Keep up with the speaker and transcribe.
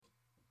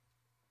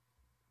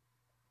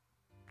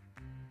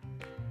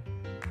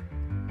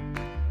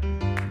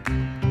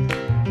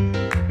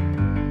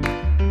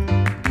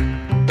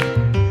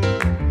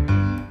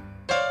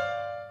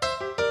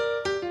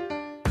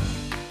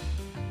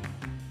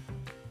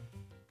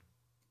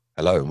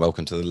Hello and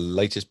welcome to the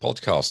latest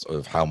podcast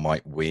of How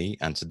Might We?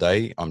 And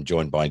today I'm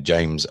joined by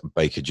James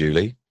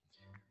Baker-Julie,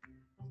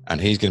 and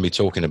he's going to be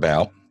talking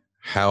about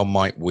how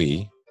might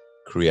we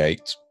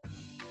create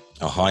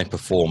a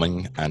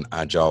high-performing and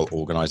agile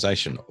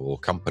organization or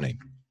company.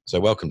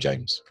 So welcome,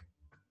 James.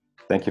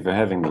 Thank you for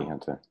having me,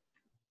 Hunter.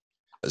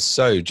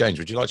 So, James,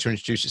 would you like to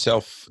introduce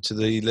yourself to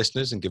the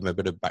listeners and give them a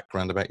bit of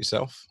background about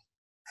yourself?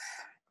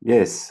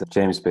 Yes,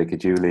 James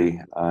Baker-Julie.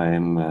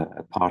 I'm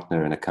a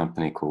partner in a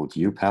company called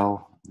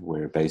UPAL.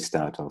 We're based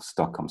out of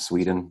Stockholm,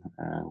 Sweden.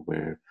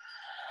 We're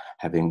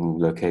having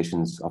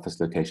office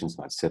locations,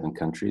 about 7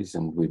 countries,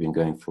 and we've been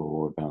going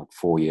for about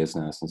 4 years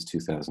now, since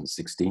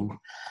 2016.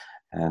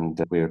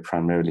 And we're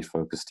primarily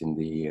focused in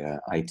the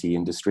IT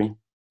industry.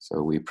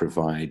 So we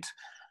provide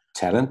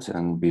talent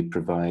and we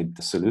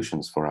provide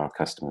solutions for our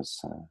customers,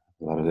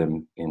 a lot of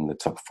them in the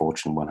top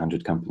Fortune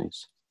 100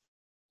 companies.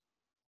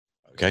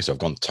 Okay, so I've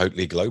gone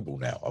totally global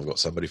now. I've got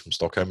somebody from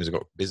Stockholm who's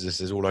got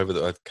businesses all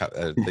over I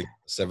think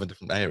 7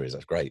 different areas.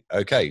 That's great.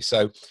 Okay,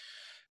 so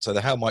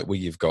the how might we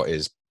you've got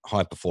is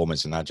high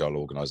performance and agile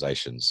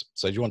organizations.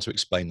 So do you want to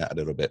explain that a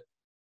little bit,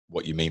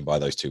 what you mean by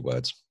those 2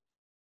 words?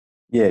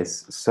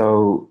 Yes.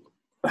 So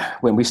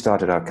when we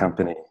started our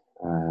company,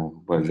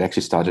 it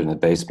actually started in a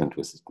basement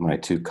with my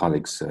 2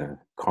 colleagues,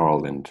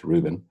 Carl and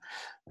Ruben,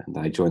 and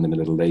I joined them a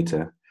little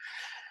later.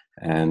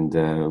 And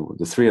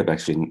the 3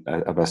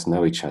 of us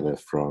know each other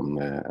from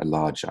a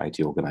large IT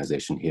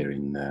organization here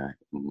in the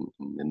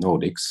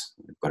Nordics.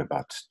 We've got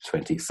about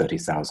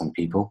 30,000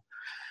 people.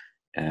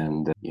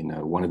 And,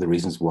 one of the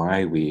reasons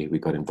why we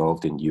got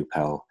involved in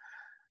UPAL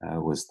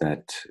was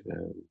that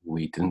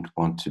we didn't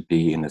want to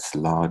be in this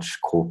large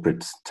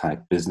corporate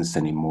type business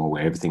anymore,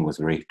 where everything was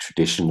very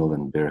traditional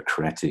and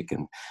bureaucratic,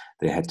 and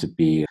there had to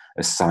be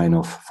a sign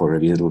off for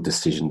every little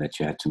decision that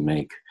you had to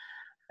make.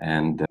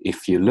 And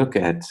if you look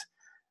at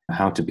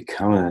how to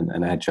become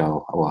an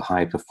agile or a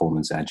high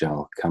performance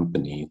agile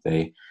company,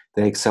 they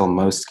excel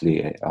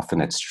mostly often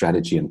at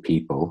strategy and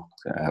people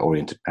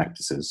oriented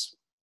practices,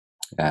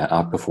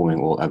 outperforming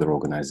all other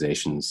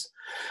organizations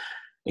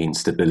in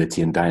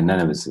stability and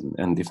dynamism.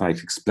 And if I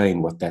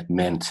explain what that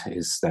meant,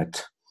 is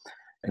that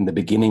in the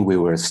beginning we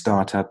were a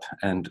startup,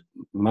 and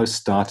most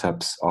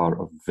startups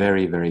are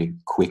very, very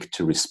quick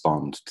to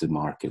respond to the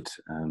market.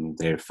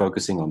 They're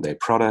focusing on their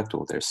product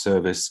or their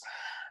service,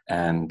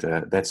 and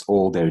that's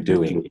all they're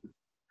doing.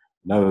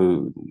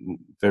 No,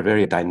 they're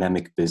very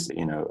dynamic business,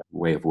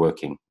 way of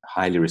working,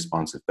 highly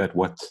responsive. But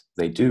what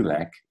they do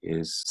lack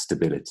is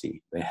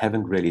stability. They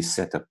haven't really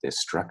set up their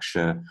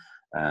structure,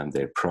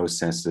 their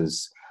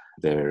processes,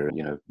 their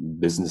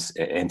business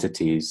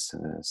entities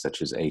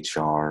such as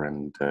HR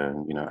and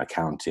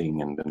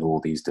accounting and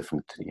all these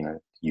different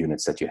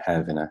units that you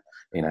have in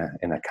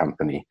a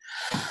company.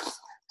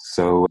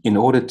 So in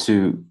order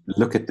to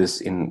look at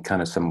this in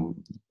kind of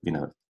some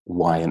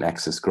Y and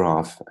axis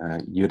graph,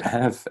 you'd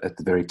have at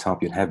the very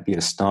top, be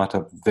a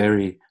startup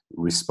very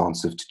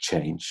responsive to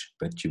change,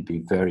 but you'd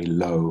be very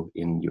low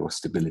in your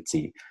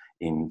stability,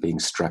 in being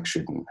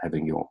structured and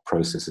having your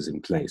processes in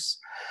place.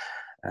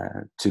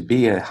 To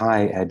be a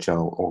high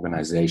agile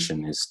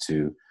organization is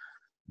to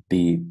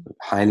be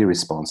highly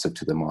responsive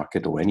to the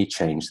market or any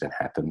change that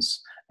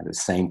happens. At the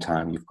same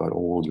time, you've got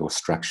all your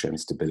structure and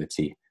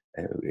stability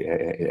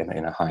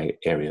in a high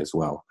area as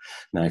well.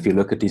 Now, if you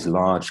look at these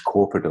large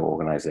corporate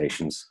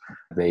organizations,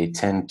 they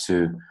tend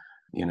to,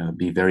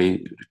 be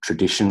very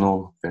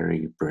traditional,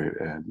 very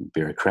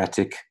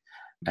bureaucratic,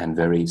 and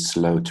very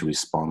slow to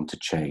respond to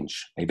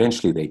change.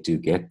 Eventually, they do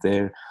get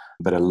there,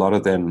 but a lot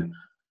of them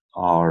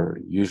are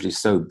usually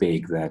so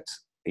big that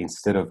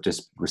instead of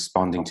just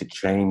responding to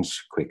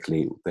change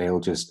quickly,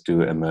 they'll just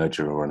do a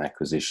merger or an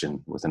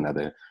acquisition with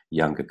another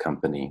younger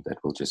company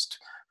that will just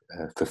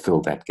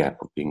fulfill that gap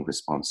of being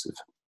responsive.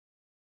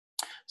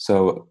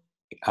 So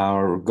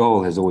our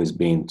goal has always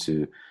been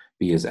to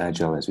be as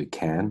agile as we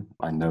can.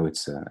 I know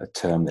it's a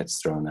term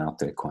that's thrown out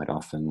there quite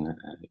often,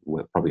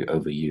 we're probably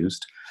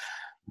overused,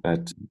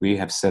 but we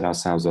have set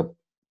ourselves up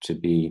to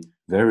be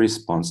very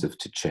responsive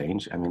to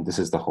change. I mean, this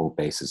is the whole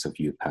basis of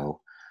UPAL.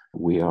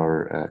 We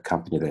are a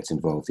company that's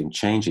involved in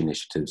change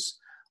initiatives.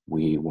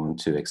 We want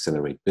to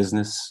accelerate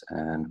business,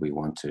 and we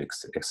want to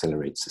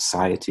accelerate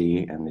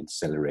society and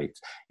accelerate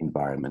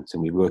environment.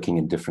 And we're working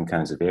in different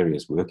kinds of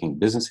areas. We're working in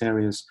business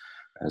areas,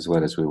 as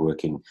well as we're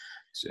working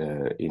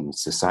in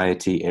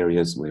society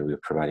areas where we're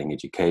providing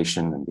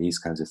education and these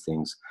kinds of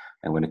things.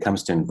 And when it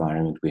comes to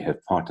environment, we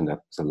have partnered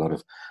up with a lot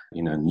of,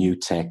 new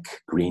tech,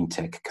 green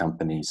tech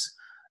companies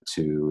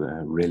to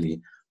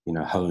really,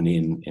 hone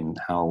in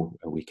how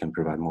we can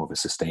provide more of a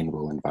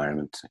sustainable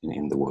environment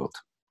in the world.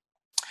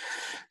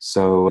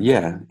 So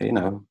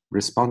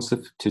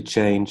responsive to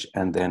change,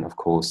 and then of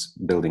course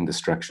building the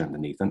structure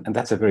underneath. And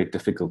that's a very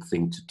difficult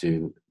thing to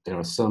do. There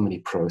are so many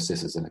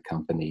processes in a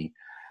company,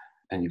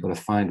 and you've got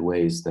to find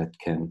ways that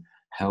can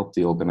help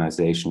the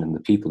organization and the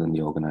people in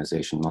the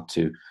organization not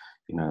to,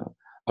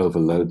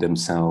 overload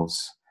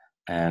themselves.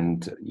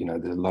 And,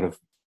 there's a lot of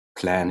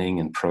planning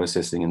and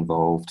processing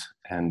involved,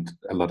 and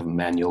a lot of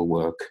manual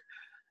work.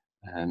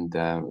 And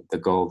the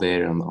goal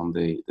there on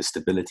the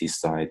stability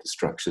side, the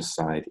structure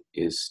side,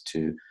 is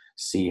to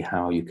see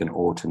how you can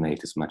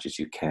automate as much as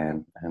you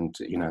can. And,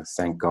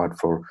 thank God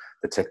for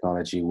the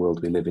technology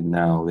world we live in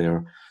now. There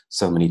are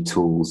so many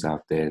tools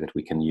out there that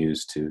we can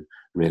use to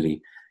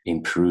really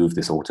improve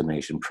this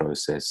automation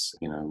process,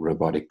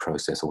 robotic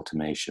process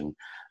automation.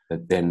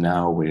 But then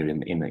now we're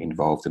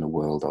involved in a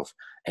world of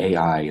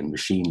AI and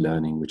machine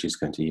learning, which is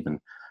going to even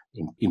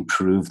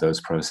improve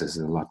those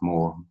processes a lot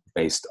more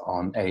based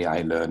on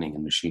AI learning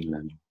and machine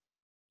learning.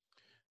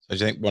 So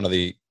do you think one of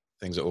the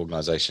things that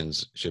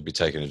organizations should be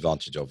taking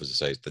advantage of, as I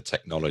say, is the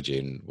technology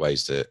and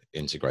ways to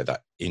integrate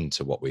that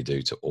into what we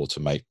do to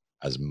automate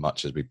as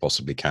much as we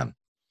possibly can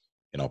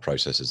in our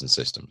processes and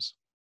systems?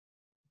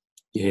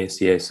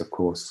 Yes, of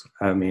course.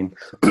 I mean,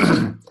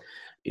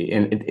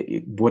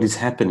 what is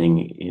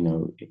happening,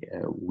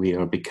 we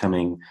are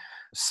becoming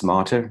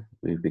smarter,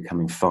 we're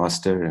becoming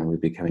faster, and we're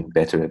becoming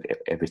better at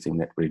everything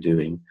that we're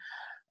doing.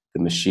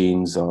 The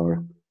machines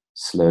are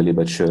slowly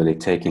but surely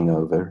taking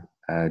over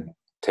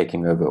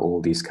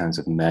all these kinds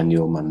of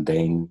manual,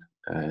 mundane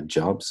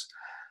jobs.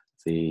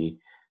 The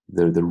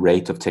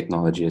rate of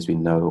technology, as we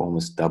know,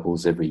 almost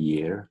doubles every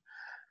year.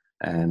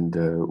 And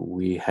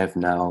we have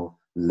now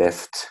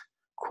left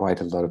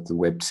quite a lot of the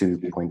Web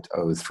 2.0,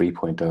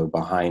 3.0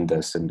 behind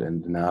us,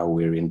 and now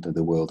we're into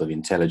the world of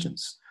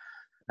intelligence.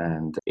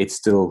 And it's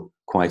still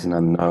quite an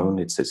unknown.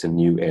 It's a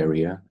new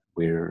area.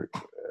 We're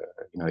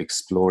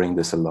exploring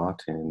this a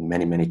lot, and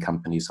many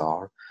companies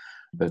are.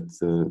 But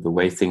the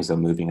way things are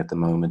moving at the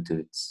moment,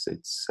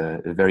 it's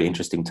very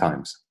interesting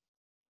times.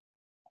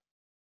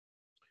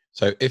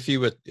 So if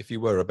you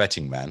were a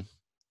betting man,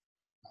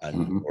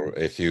 and or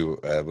if you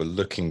were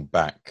looking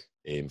back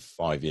in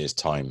 5 years'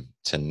 time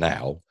to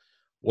now,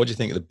 what do you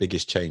think are the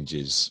biggest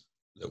changes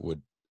that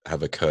would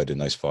have occurred in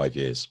those 5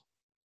 years?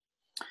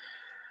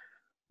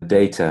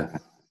 Data,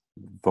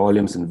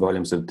 volumes and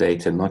volumes of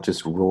data, not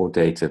just raw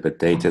data, but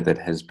data that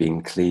has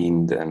been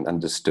cleaned and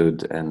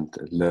understood and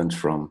learned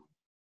from,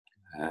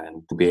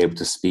 and to be able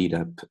to speed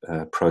up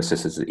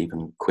processes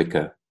even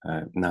quicker.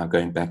 Now,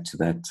 going back to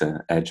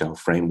that agile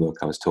framework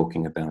I was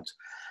talking about,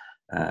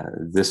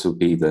 this will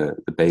be the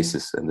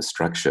basis and the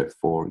structure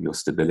for your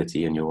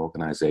stability in your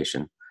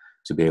organization,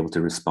 to be able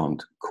to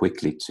respond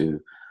quickly to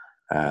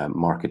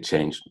market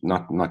change,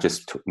 not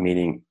just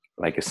meaning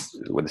like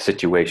with a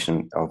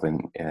situation of an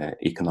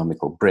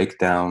economical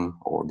breakdown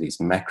or these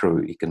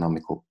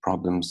macroeconomical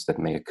problems that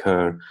may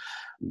occur,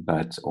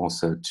 but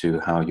also to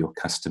how your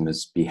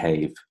customers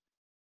behave.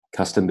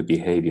 Customer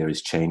behavior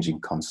is changing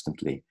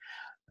constantly,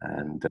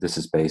 and this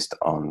is based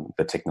on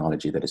the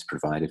technology that is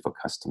provided for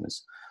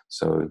customers.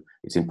 So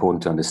it's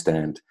important to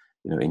understand,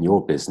 in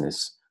your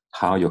business,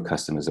 how your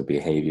customers are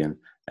behaving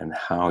and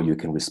how you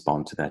can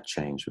respond to that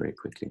change very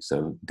quickly.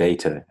 So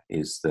data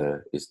is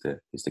the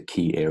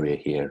key area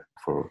here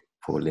for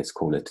let's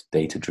call it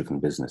data-driven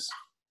business.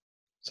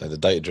 So the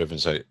data-driven.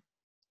 So,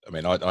 I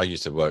mean, I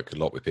used to work a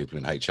lot with people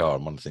in HR,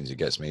 and one of the things that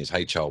gets me is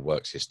HR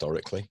works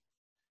historically.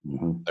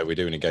 So we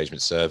do an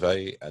engagement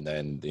survey, and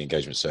then the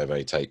engagement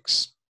survey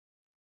takes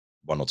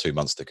 1 or 2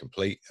 months to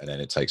complete, and then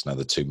it takes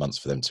another 2 months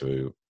for them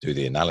to do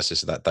the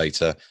analysis of that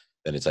data.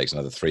 Then it takes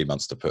another 3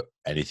 months to put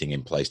anything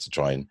in place to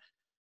try and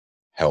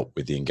help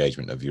with the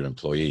engagement of your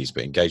employees.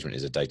 But engagement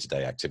is a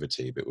day-to-day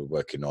activity, but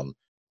we're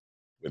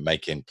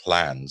making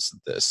plans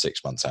that are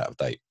 6 months out of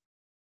date,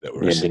 that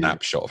were a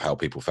snapshot of how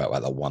people felt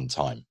at that one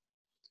time.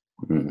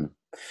 Mm-hmm.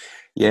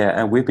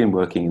 Yeah, and we've been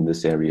working in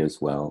this area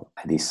as well.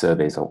 These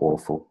surveys are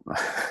awful.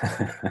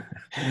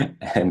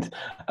 And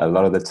a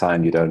lot of the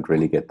time you don't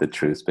really get the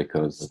truth,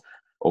 because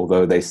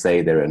although they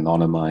say they're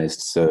anonymized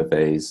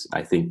surveys,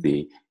 I think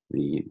the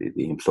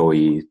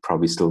employee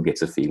probably still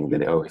gets a feeling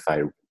that, if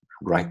I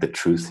write the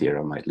truth here,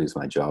 I might lose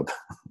my job.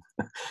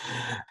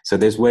 So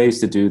there's ways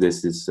to do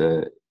this.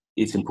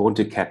 It's important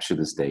to capture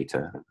this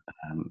data.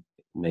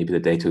 Maybe the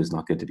data is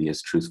not going to be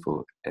as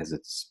truthful as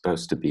it's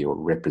supposed to be or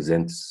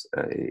represents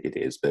it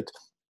is, but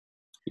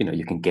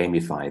you can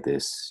gamify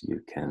this.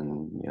 You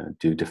can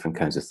do different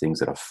kinds of things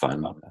that are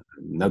fun.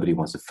 Nobody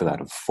wants to fill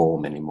out a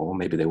form anymore.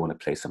 Maybe they want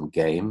to play some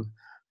game,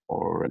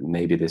 or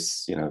maybe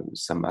this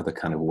some other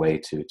kind of way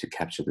to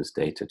capture this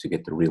data, to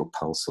get the real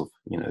pulse of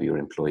your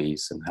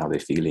employees and how they're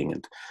feeling,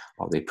 and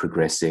are they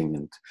progressing,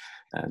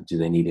 and do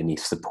they need any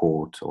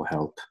support or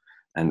help.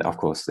 And of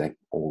course, that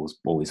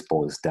always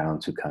boils down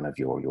to kind of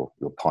your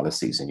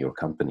policies in your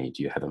company.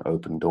 Do you have an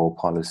open door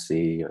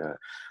policy?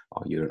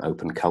 Are you an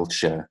open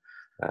culture?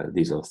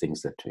 These are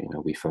things that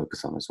we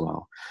focus on as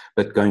well.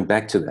 But going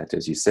back to that,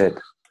 as you said,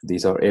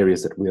 these are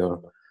areas that we are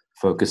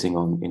focusing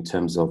on in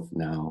terms of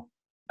now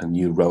a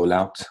new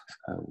rollout,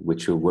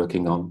 which we're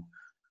working on.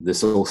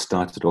 This all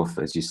started off,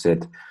 as you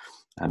said,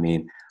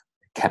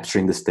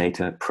 capturing this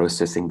data,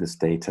 processing this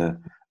data,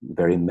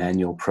 very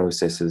manual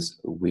processes.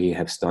 We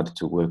have started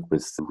to work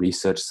with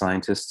research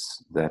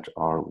scientists that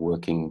are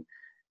working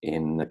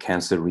in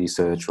cancer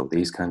research or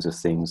these kinds of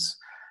things.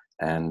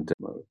 And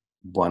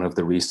one of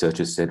the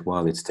researchers said,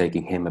 well, it's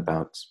taking him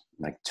about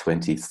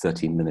 20,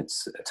 30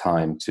 minutes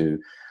time to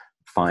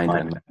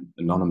find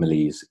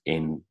anomalies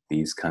in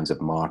these kinds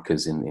of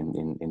markers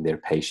in their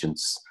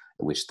patients,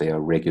 which they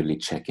are regularly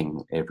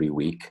checking every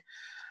week.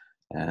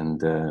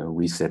 And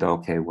we said,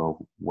 okay,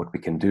 well, what we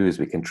can do is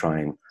we can try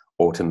and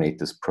automate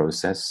this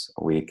process.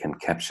 We can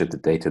capture the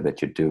data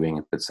that you're doing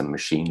and put some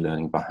machine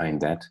learning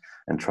behind that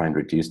and try and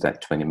reduce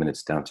that 20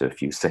 minutes down to a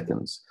few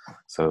seconds.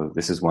 So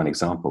this is one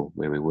example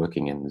where we're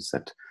working in, is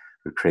that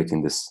we're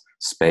creating this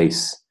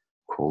space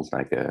called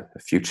like a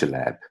future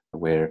lab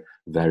where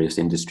various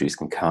industries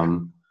can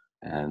come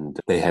and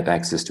they have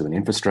access to an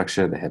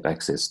infrastructure, they have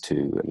access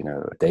to,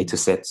 data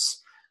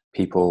sets.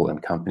 People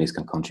and companies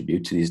can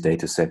contribute to these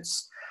data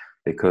sets,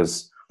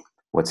 because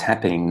what's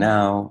happening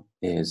now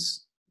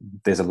is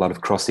there's a lot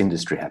of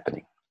cross-industry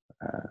happening.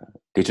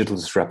 Digital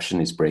disruption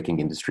is breaking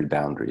industry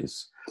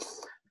boundaries.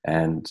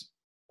 And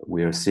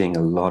we're seeing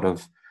a lot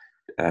of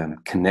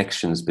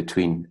connections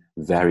between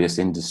various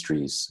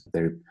industries.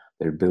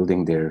 They're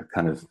building their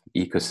kind of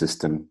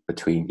ecosystem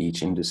between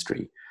each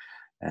industry.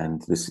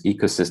 And this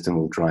ecosystem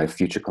will drive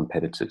future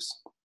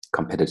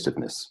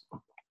competitiveness.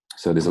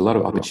 So there's a lot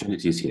of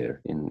opportunities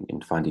here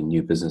in finding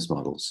new business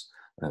models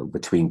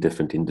between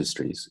different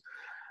industries.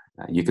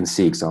 You can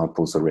see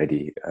examples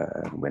already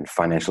when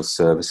financial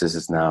services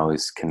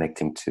is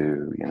connecting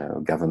to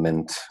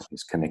government,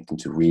 is connecting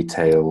to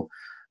retail,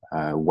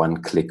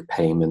 one-click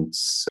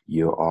payments.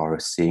 You are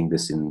seeing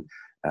this in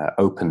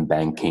open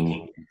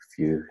banking. If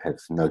you have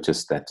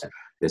noticed that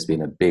there's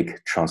been a big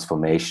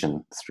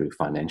transformation through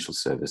financial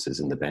services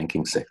in the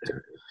banking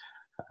sector.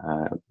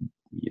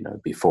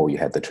 Before you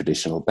had the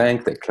traditional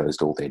bank, they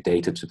closed all their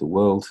data to the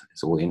world.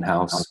 It's all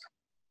in-house.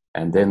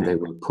 And then they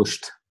were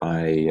pushed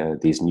by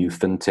these new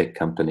fintech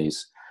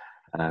companies,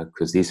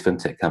 because these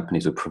fintech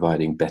companies were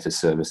providing better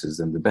services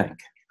than the bank,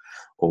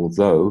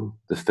 although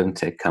the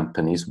fintech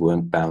companies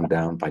weren't bound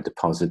down by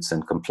deposits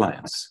and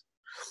compliance.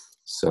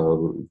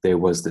 So there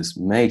was this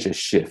major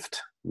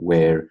shift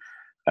where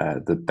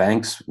the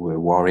banks were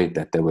worried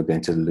that they were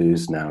going to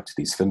lose now to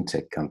these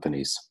fintech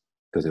companies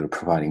because they were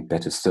providing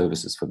better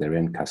services for their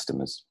end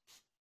customers.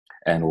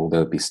 And all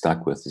they'll be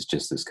stuck with is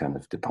just this kind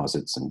of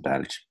deposits and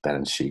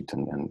balance sheet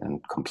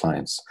and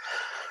compliance.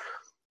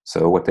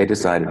 So what they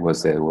decided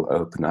was they will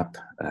open up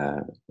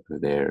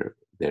their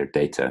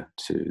data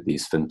to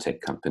these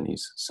fintech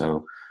companies.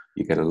 So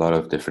you get a lot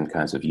of different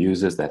kinds of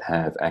users that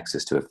have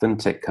access to a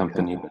fintech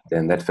company, but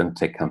then that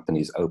fintech company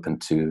is open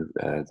to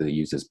the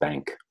user's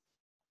bank.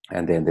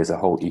 And then there's a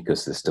whole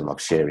ecosystem of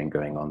sharing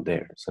going on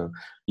there. So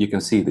you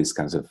can see these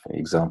kinds of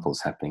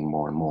examples happening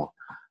more and more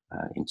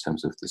in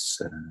terms of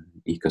this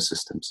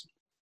ecosystems.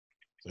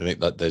 I think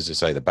that, as you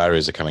say, the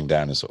barriers are coming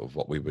down as sort of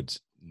what we would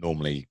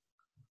normally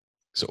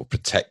sort of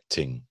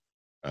protecting,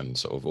 and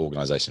sort of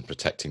organizations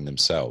protecting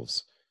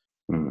themselves,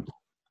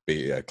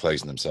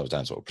 closing themselves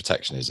down. Sort of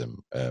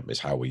protectionism is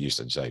how we used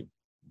to say,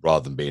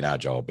 rather than being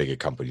agile, bigger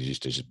companies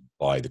used to just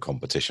buy the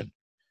competition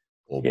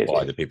or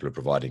buy the people who are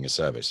providing a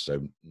service.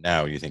 So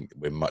now you think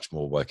we're much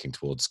more working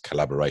towards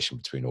collaboration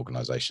between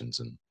organizations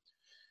and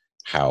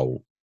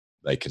how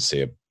they can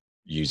see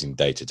using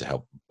data to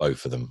help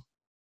both of them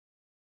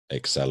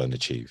excel and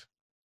achieve.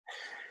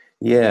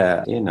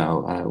 Yeah,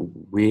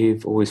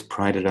 we've always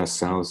prided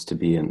ourselves to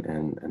be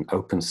an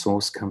open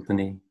source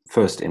company.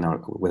 First,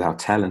 with our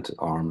talent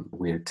arm,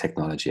 we're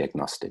technology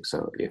agnostic.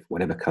 So if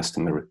whatever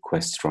customer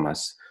requests from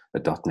us,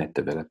 a .NET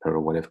developer or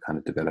whatever kind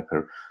of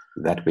developer,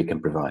 that we can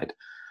provide.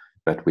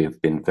 But we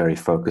have been very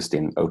focused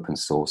in open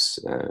source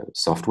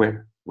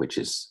software, which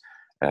is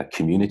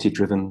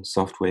community-driven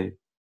software.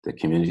 The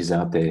community's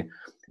out there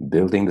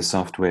building the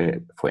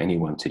software for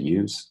anyone to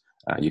use.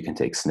 You can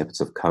take snippets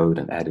of code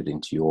and add it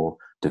into your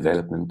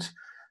development.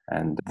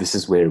 And this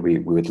is where we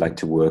would like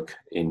to work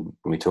in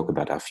when we talk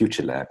about our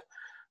future lab.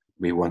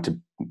 We want to,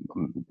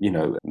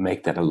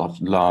 make that a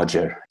lot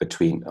larger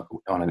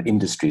on an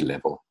industry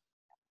level,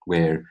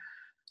 where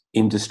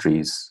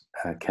industries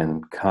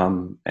can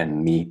come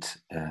and meet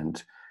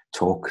and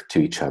talk to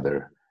each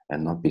other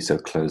and not be so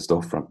closed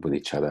off with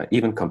each other,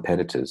 even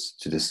competitors,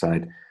 to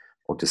decide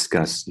or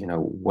discuss,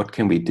 what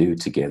can we do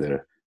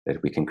together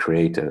that we can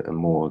create a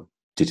more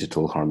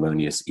digital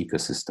harmonious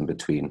ecosystem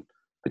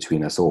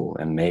between us all,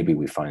 and maybe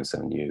we find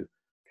some new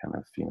kind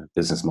of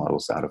business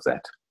models out of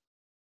that.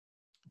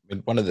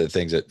 One of the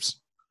things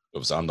that's,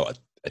 obviously I'm not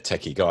a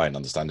techie guy and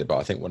understand it, but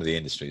I think one of the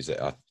industries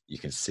that you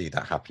can see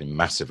that happening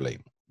massively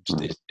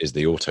is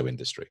the auto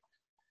industry.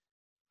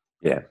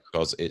 Yeah,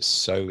 because it's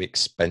so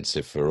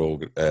expensive for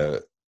all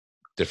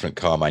different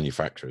car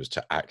manufacturers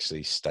to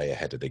actually stay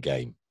ahead of the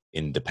game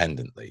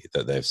independently,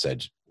 that they've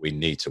said we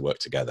need to work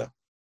together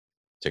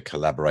to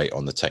collaborate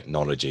on the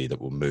technology that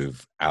will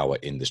move our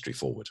industry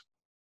forward.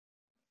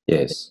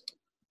 Yes.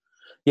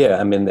 Yeah,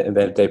 I mean,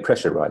 they're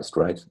pressurized,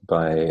 right,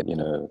 by,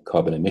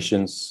 carbon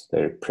emissions.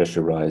 They're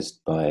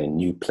pressurized by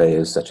new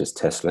players such as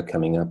Tesla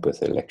coming up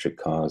with electric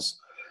cars.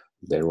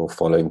 They're all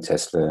following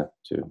Tesla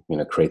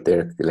to, create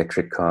their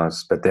electric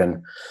cars. But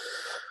then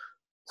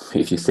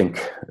if you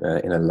think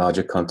in a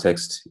larger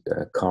context,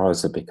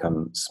 cars have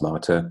become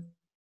smarter.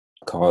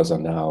 Cars are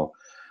now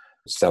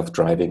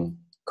self-driving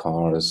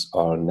Cars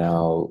are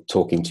now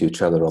talking to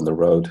each other on the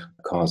road.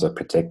 Cars are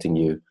protecting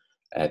you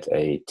at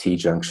a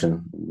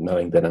T-junction,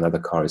 knowing that another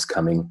car is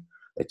coming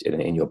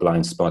in your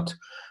blind spot.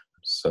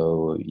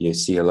 So you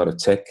see a lot of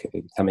tech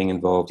becoming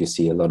involved. You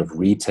see a lot of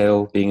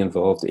retail being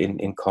involved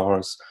in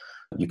cars.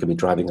 You could be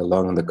driving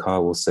along and the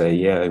car will say,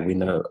 yeah,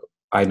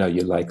 I know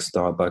you like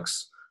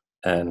Starbucks,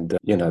 and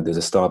there's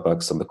a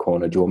Starbucks on the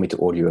corner. Do you want me to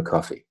order you a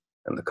coffee?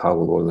 And the car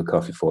will order the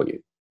coffee for you.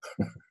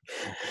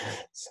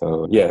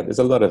 So yeah, there's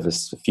a lot of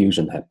this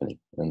fusion happening,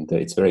 and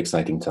it's very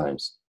exciting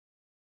times.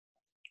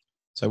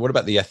 So what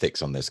about the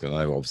ethics on this? Because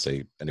I know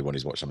obviously anyone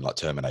who's watched something like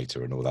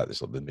Terminator and all that,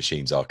 the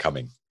machines are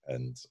coming,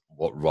 and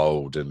what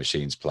role do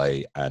machines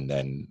play? And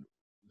then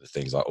the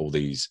things like all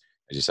these,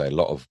 as you say, a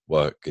lot of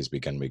work is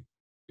going to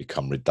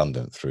become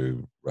redundant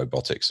through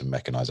robotics and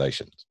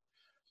mechanization.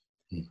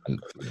 And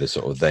the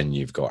sort of, then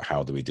you've got,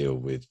 how do we deal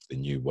with the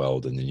new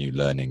world and the new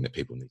learning that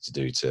people need to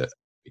do to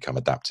become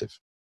adaptive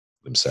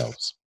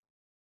themselves?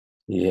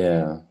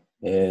 Yeah,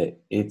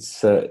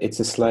 it's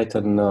a slight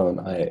unknown.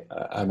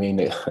 I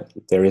mean,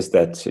 there is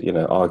that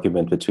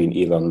argument between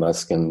Elon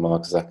Musk and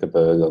Mark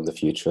Zuckerberg on the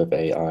future of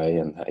AI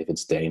and if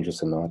it's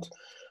dangerous or not.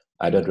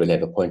 I don't really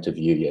have a point of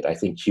view yet. I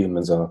think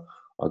humans are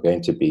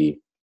going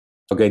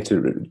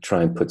to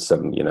try and put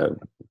some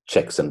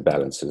checks and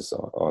balances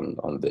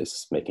on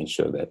this, making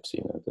sure that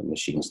the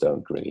machines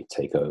don't really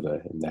take over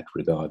in that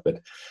regard.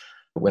 But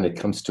when it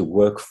comes to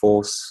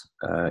workforce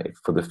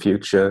for the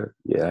future,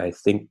 yeah, I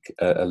think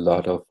a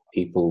lot of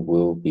people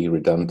will be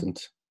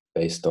redundant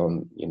based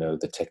on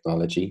the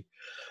technology,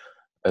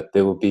 but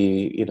there will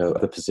be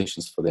other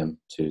positions for them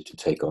to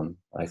take on.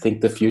 I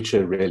think the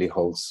future really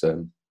holds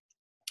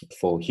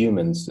for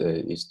humans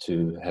is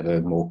to have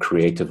a more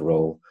creative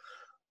role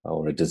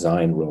or a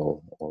design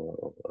role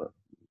or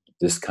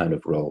this kind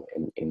of role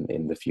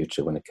in the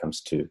future when it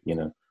comes to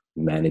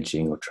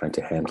managing or trying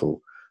to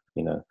handle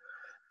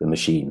the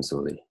machines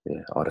or the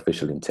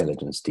artificial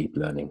intelligence, deep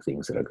learning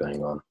things that are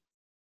going on.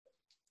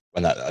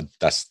 And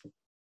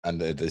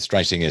the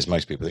strange thing is,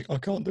 most people think, I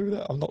can't do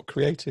that, I'm not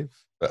creative.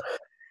 But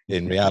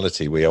in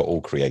reality, we are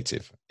all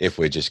creative if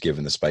we're just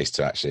given the space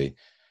to actually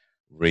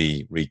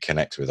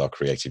reconnect with our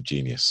creative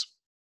genius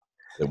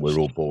that we're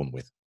all born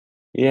with.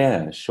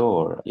 Yeah,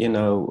 sure.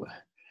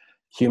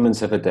 Humans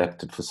have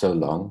adapted for so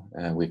long,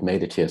 and we've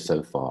made it here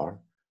so far.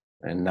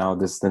 And now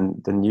this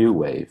the new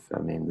wave. I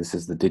mean, this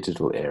is the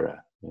digital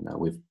era.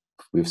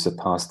 We've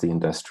surpassed the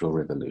industrial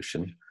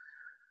revolution,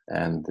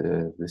 and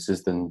this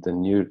is the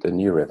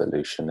new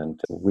revolution. And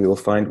we will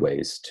find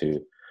ways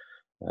to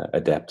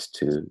adapt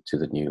to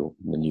the new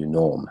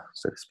norm,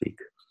 so to speak.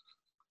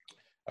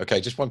 Okay,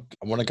 I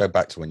want to go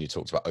back to when you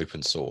talked about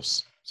open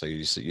source. So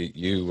so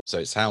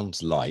it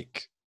sounds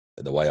like,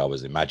 the way I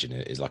was imagining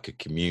it, is like a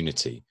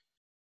community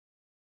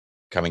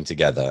coming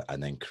together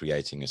and then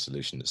creating a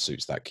solution that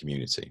suits that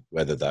community,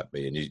 whether that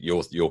be, and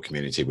your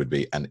community would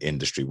be an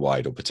industry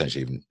wide or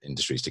potentially even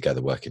industries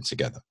together working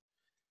together.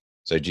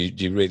 So do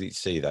you really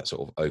see that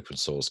sort of open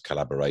source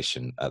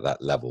collaboration at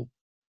that level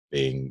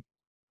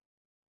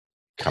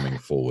coming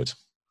forward?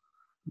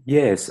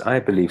 Yes,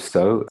 I believe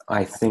so.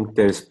 I think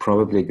there's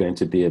probably going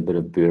to be a bit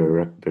of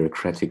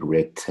bureaucratic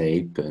red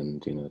tape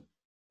and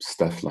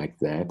stuff like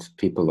that.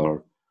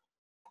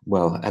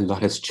 A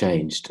lot has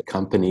changed.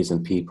 Companies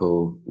and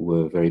people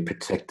were very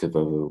protective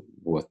of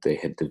what they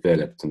had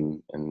developed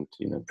and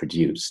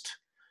produced.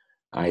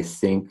 I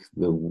think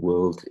the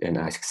world, and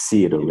I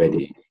see it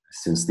already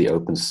since the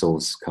open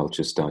source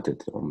culture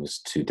started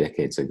almost 2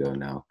 decades ago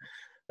now,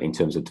 in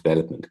terms of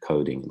development,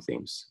 coding and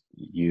things.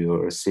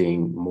 You're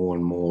seeing more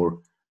and more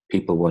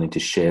people wanting to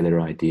share their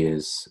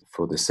ideas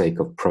for the sake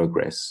of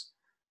progress.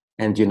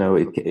 And,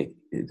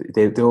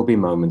 there will be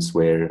moments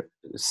where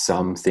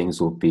some things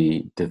will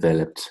be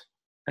developed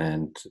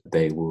and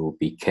they will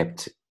be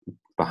kept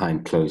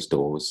behind closed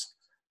doors.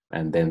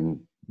 And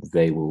then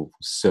they will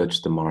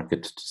search the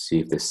market to see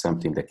if there's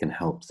something that can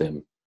help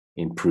them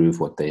improve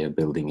what they are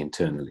building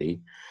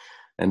internally.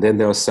 And then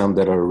there are some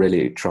that are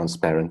really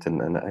transparent,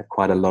 and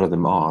quite a lot of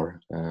them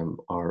are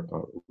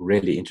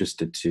really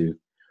interested to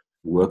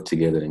work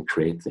together and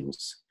create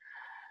things.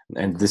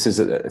 And this is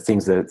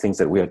things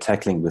that we are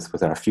tackling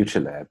with our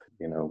Future Lab.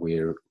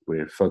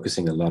 We're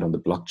focusing a lot on the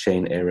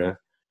blockchain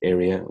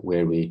area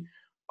where we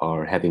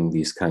are having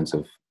these kinds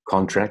of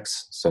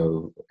contracts.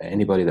 So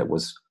anybody that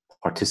was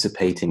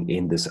participating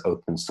in this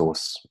open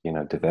source,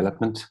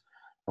 development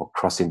or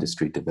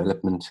cross-industry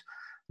development,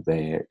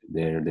 their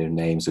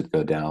names would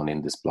go down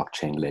in this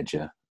blockchain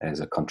ledger as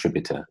a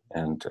contributor.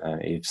 And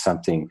if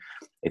something,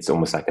 it's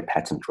almost like a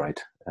patent, right?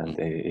 And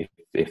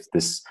if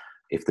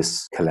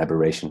this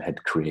collaboration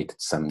had created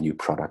some new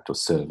product or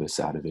service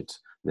out of it,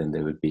 then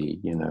there would be,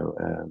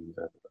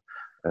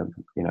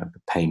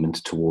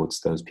 payment towards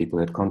those people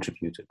that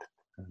contributed.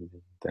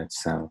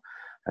 That's how,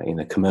 in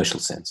a commercial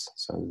sense.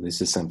 So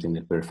this is something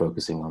that we're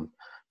focusing on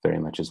very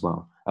much as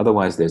well.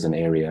 Otherwise, there's an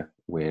area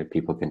where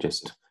people can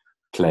just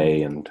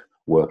play and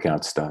work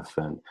out stuff.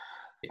 And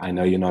I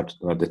know you're not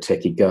the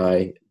techie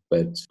guy,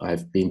 but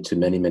I've been to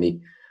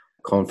many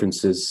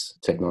conferences,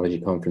 technology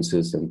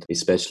conferences, and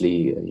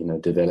especially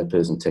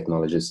developers and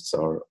technologists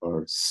are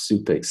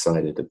super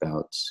excited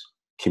about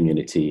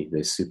community.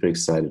 They're super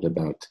excited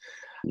about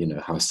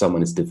how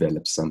someone has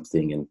developed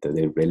something, and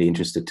they're really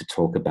interested to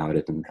talk about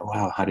it. And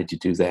wow, how did you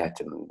do that?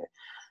 And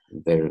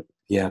they're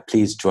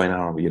please join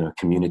our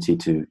community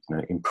to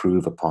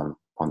improve upon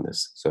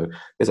this. So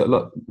there's a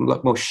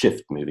lot more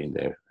shift moving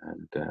there,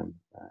 and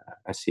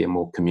I see a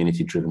more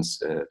community-driven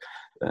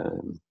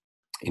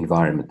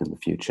environment in the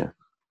future.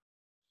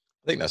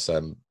 I think that's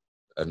in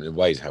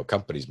ways how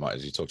companies might,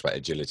 as you talked about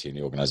agility in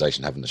the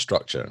organization, having the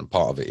structure, and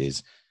part of it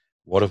is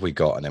what have we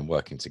got, and then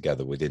working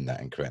together within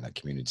that and creating that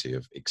community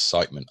of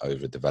excitement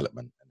over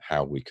development and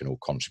how we can all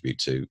contribute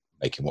to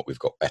making what we've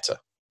got better.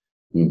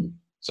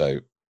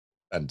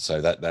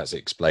 So that's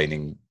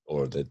explaining,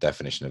 or the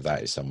definition of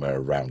that is somewhere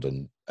around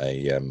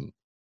a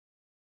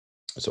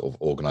sort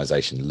of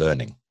organization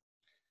learning,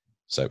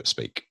 so to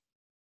speak.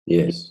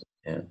 Yes.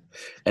 Yeah.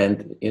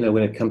 And,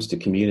 when it comes to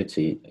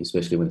community,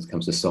 especially when it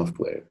comes to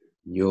software,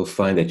 you'll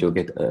find that you'll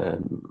get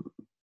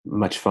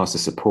much faster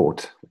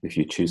support if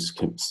you choose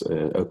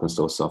open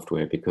source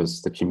software,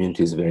 because the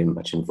community is very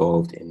much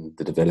involved in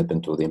the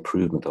development or the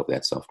improvement of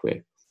that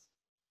software.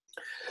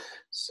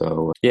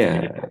 So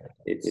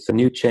it's some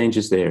new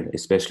changes there,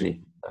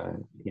 especially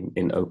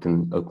in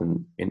open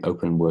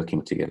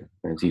working together.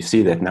 And you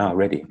see that now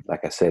already.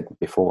 Like I said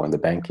before, in the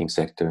banking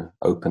sector,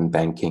 open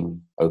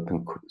banking,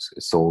 open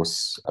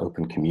source,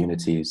 open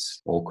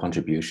communities, all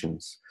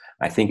contributions.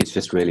 I think it's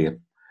just really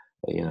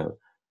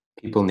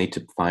people need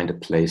to find a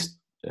place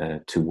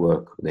to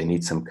work. They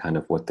need some kind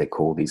of what they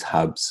call these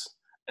hubs,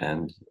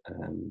 and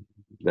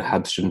the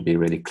hubs shouldn't be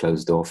really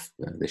closed off.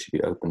 They should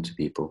be open to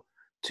people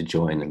to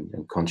join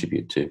and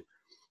contribute to.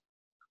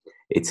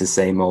 It's the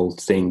same old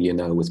thing,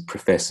 with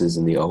professors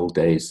in the old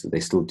days.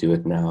 They still do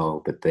it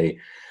now, but they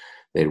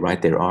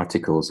write their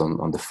articles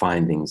on the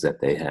findings that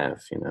they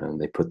have, and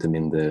they put them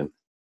in the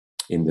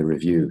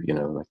review,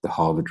 like the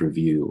Harvard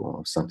Review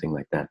or something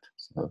like that.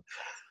 So,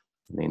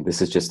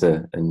 this is just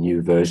a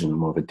new version,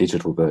 more of a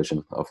digital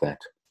version of that.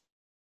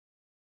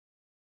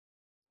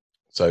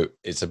 So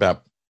it's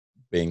about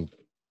being,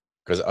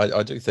 because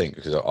I do think,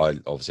 because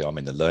I'm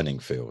in the learning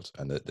field,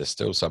 and that there's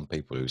still some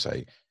people who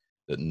say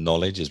that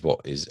knowledge is what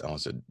is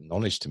answered.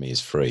 Knowledge to me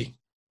is free.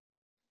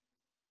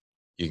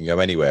 You can go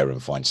anywhere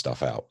and find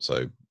stuff out.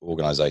 So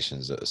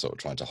organizations that are sort of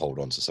trying to hold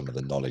on to some of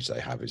the knowledge they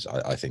have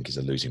I think is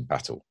a losing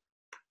battle.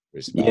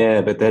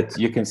 Yeah, but that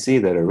you can see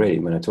that already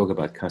when I talk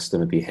about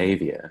customer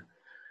behavior.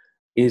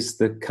 Is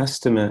the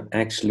customer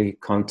actually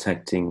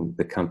contacting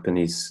the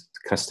company's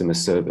customer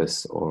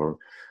service or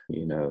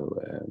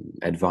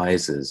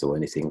advisors or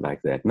anything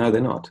like that? No,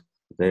 they're not.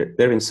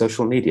 They're in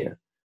social media.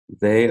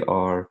 They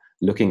are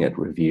looking at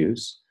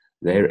reviews.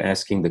 They're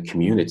asking the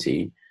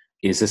community,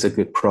 is this a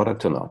good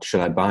product or not?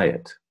 Should I buy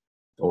it?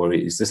 Or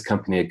is this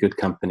company a good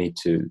company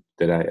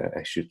that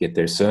I should get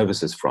their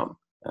services from?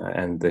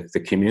 And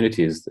the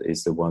community is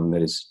the one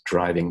that is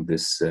driving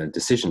this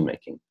decision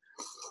making,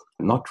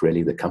 not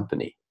really the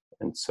company.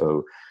 And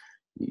so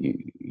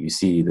you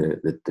see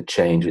the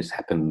changes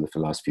happen for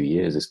the last few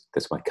years.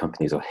 That's why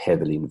companies are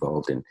heavily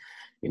involved in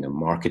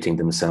marketing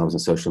themselves in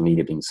social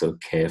media, being so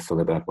careful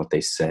about what they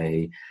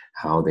say,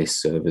 how they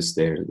service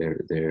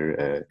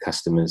their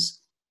customers,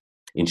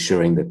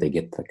 ensuring that they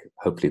get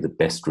hopefully the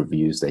best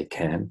reviews they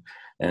can.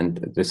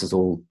 And this is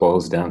all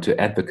boils down to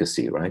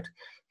advocacy, right?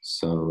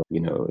 So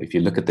if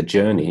you look at the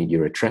journey,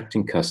 you're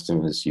attracting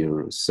customers,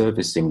 you're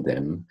servicing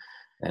them,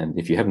 and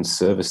if you haven't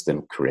serviced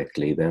them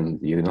correctly, then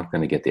you're not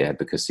going to get the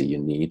advocacy you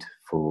need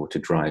to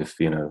drive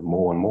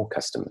more and more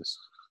customers.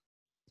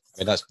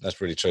 I mean,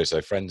 that's really true.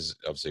 So Friends,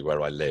 obviously where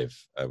I live,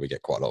 we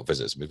get quite a lot of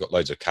visitors. We've got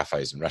loads of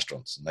cafes and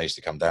restaurants, and they used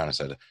to come down and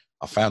say,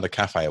 I found a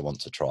cafe I want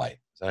to try.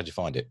 So how'd you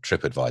find it?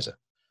 TripAdvisor.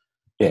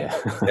 Yeah.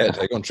 Yeah,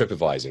 they go on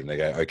TripAdvisor and they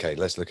go, okay,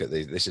 let's look at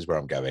these. This is where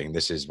I'm going.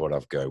 This is what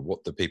I've go.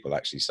 What do people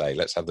actually say?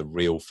 Let's have the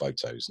real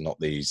photos, not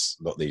these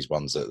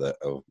ones that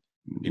are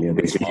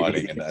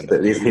smiling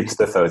these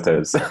hipster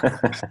photos.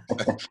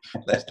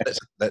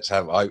 let's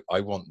have. I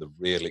want the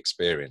real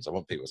experience. I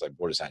want people to say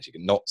what it's actually,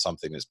 not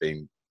something that's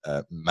been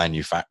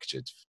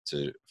manufactured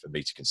for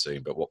me to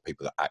consume, but what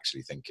people are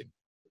actually thinking.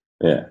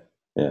 Yeah.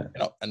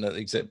 And the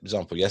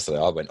example yesterday,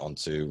 I went on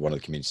to one of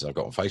the communities I've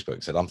got on Facebook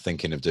and said, I'm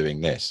thinking of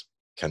doing this.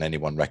 Can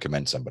anyone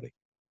recommend somebody?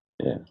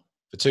 Yeah.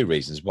 For two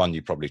reasons. One,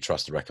 you probably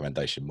trust the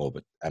recommendation more,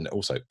 and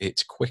also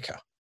it's quicker.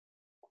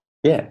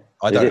 Yeah.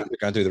 I don't have to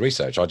go and do the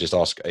research. I just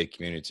ask a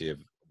community of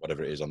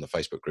whatever it is on the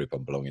Facebook group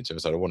I'm belonging to. I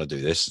said, I want to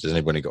do this. Does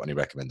anybody got any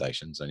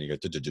recommendations? And you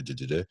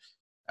go,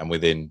 and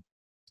within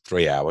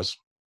 3 hours,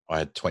 I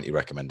had 20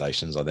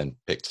 recommendations. I then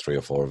picked 3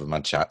 or 4 of them,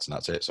 had chats, and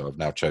that's it. So I've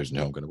now chosen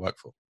who I'm going to work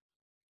for.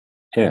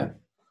 Yeah.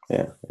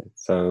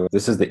 So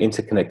this is the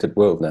interconnected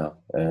world now,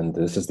 and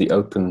this is the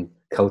open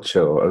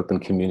culture or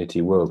open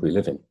community world we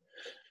live in.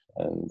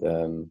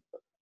 And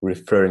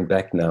referring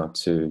back now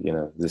to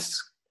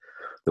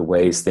the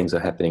ways things are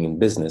happening in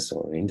business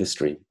or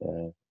industry,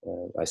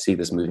 I see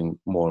this moving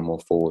more and more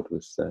forward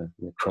with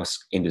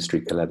cross-industry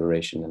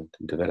collaboration and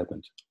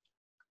development.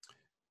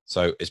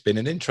 So it's been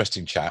an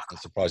interesting chat, and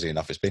surprisingly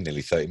enough, it's been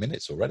nearly 30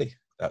 minutes already.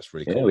 That's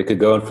really cool. Yeah, we could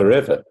go on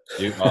forever.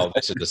 Well,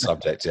 this is the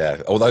subject,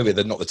 yeah. Although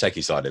they're not the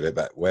techie side of it,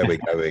 but where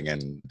we're going,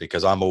 and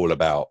because I'm all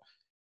about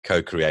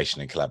co-creation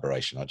and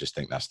collaboration, I just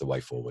think that's the way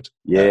forward.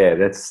 Yeah,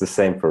 that's the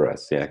same for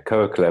us. Yeah,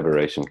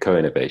 co-collaboration,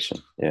 co-innovation.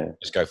 Yeah,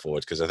 just go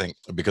forward, because I think,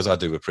 because I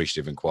do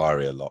appreciative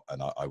inquiry a lot,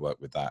 and I work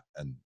with that,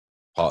 and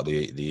part of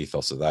the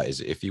ethos of that is,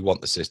 if you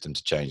want the system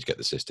to change, get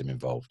the system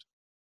involved.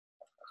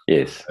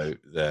 Yes. So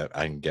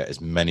and get as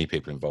many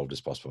people involved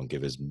as possible, and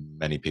give as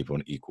many people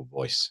an equal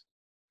voice.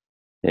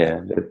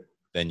 Yeah.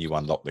 Then you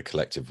unlock the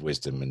collective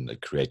wisdom and the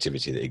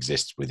creativity that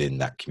exists within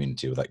that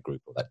community or that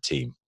group or that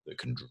team that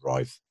can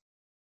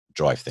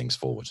drive things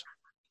forward.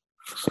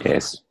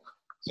 Yes.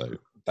 So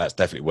that's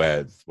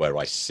definitely where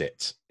I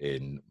sit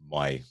in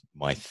my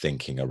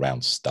thinking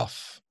around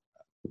stuff.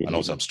 And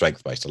also I'm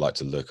strength based. I like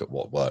to look at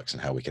what works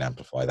and how we can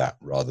amplify that,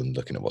 rather than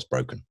looking at what's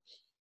broken.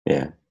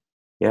 Yeah.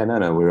 Yeah,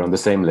 no, we're on the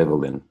same level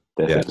then.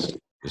 Definitely. Yes,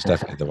 it's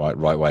definitely the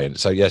right way. And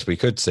so, yes, we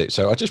could see.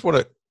 So I just want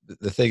to,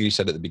 the thing you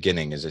said at the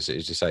beginning is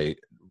you say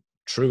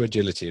true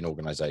agility in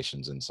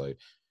organizations. And so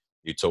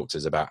you talked to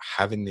us about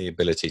having the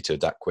ability to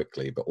adapt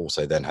quickly, but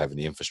also then having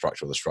the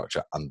infrastructure or the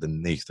structure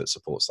underneath that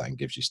supports that and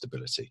gives you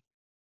stability.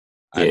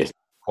 And yes.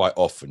 Quite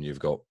often you've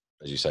got,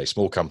 as you say,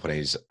 small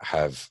companies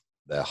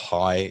they're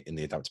high in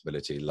the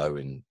adaptability, low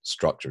in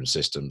structure and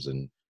systems,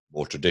 and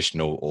more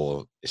traditional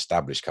or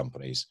established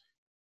companies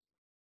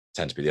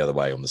tend to be the other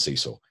way on the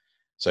seesaw.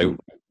 So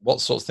what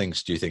sort of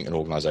things do you think an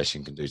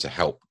organization can do to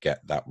help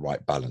get that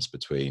right balance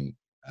between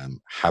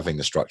having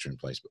the structure in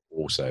place, but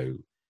also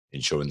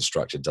ensuring the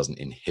structure doesn't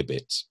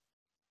inhibit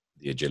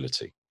the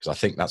agility? Because I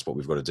think that's what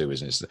we've got to do,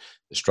 isn't it? It's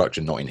the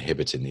structure not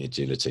inhibiting the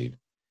agility,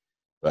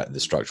 but the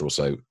structure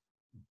also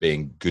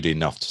being good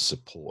enough to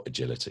support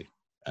agility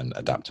and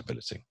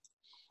adaptability.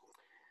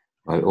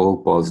 Well, it all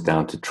boils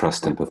down to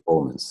trust and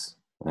performance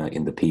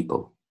in the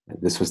people.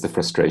 This was the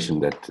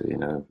frustration that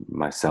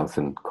myself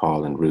and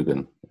Carl and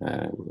Ruben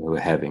were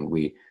having.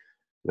 We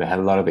had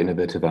a lot of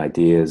innovative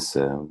ideas.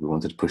 We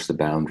wanted to push the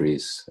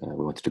boundaries.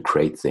 We wanted to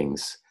create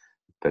things,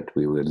 but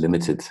we were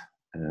limited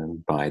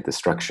by the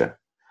structure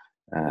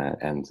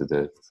and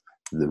the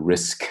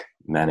risk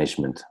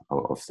management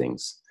of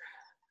things.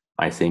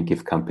 I think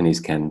if companies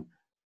can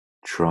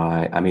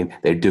try, I mean,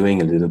 they're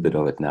doing a little bit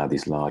of it now,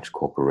 these large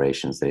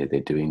corporations, they're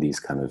doing these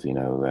kind of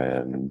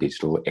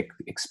digital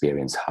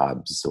experience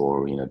hubs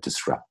or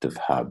disruptive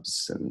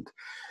hubs,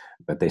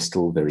 but they're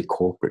still very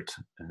corporate.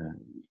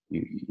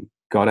 You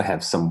got to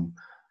have some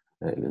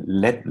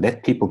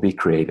let people be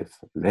creative,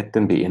 let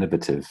them be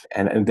innovative.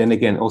 And then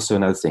again, also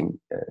another thing,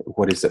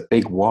 what is a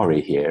big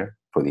worry here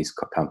for these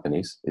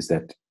companies is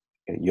that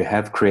you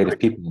have creative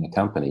people in the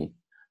company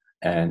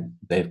and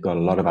they've got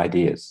a lot of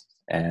ideas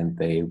and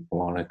they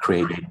want to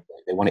create,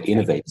 they want to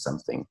innovate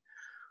something.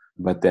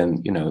 But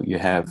then, you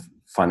have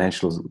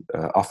financial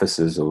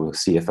officers or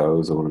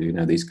CFOs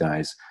or, these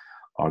guys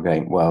are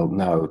going, well,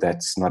 no,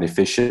 that's not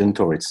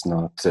efficient, or it's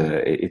not,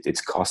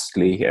 it's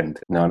costly. And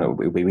no,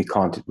 we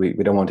can't, we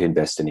don't want to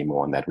invest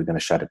anymore in that. We're going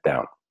to shut it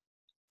down.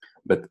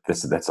 But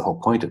that's the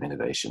whole point of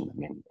innovation. I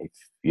mean, if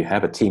you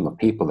have a team of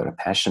people that are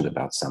passionate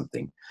about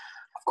something,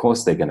 of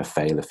course, they're going to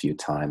fail a few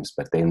times,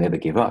 but they'll never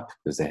give up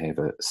because they have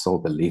a sole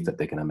belief that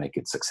they're going to make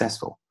it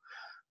successful.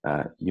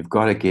 You've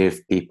got to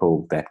give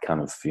people that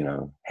kind of,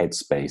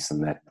 headspace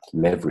and that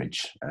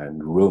leverage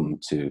and room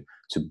to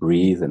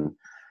breathe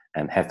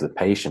and have the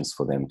patience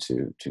for them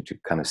to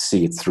kind of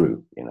see it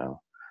through.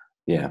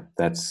 Yeah,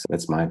 that's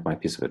my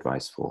piece of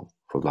advice for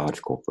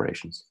large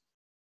corporations.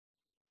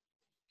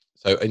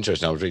 So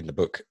interesting. I was reading a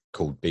book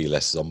called Be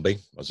Less Zombie.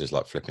 I was just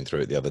flipping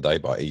through it the other day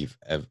by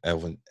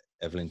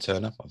Evelyn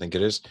Turner, I think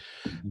it is.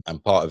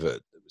 And part of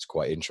it that was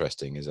quite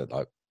interesting is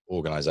that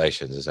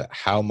organizations is that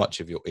how much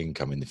of your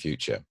income in the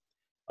future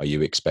are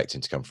you expecting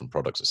to come from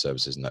products or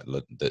services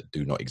that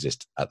do not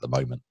exist at the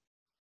moment?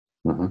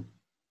 Mm-hmm.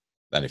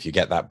 And if you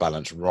get that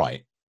balance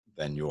right,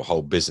 then your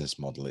whole business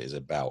model is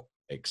about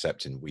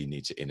accepting we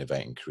need to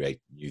innovate and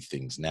create new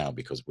things now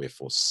because we're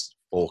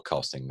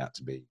forecasting that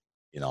to be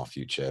in our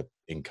future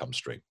income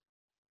stream.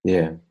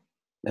 Yeah.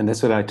 And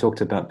that's what I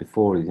talked about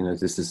before.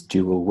 This is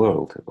dual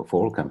world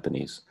for all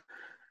companies.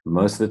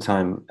 Most of the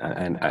time,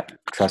 and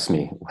trust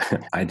me,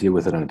 I deal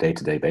with it on a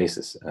day-to-day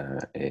basis.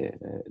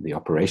 The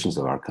operations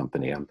of our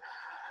company, I'm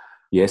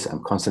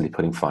constantly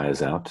putting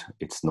fires out.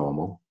 It's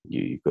normal.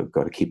 You've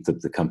got to keep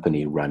the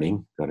company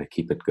running, got to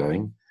keep it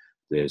going.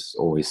 There's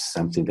always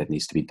something that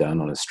needs to be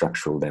done on a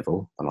structural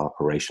level, on an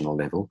operational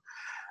level.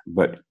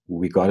 But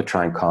we got to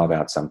try and carve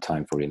out some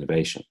time for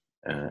innovation.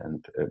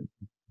 And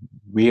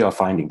we are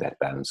finding that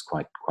balance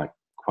quite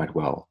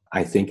well.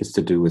 I think it's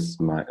to do with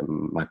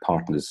my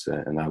partners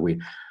and I.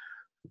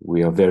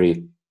 We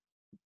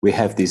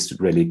have these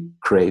really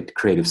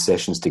creative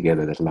sessions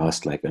together that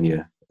last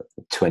only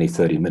 20,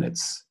 30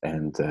 minutes,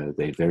 and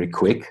they're very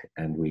quick,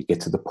 and we get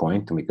to the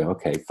point and we go,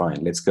 okay,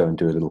 fine, let's go and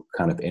do a little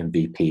kind of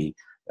MVP,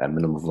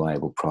 minimal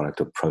viable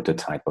product or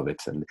prototype of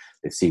it, and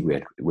let's see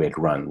where it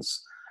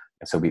runs.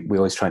 And so we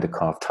always try to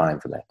carve time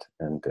for that.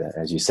 And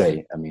as you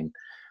say, I mean,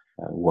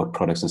 What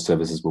products and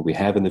services will we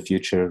have in the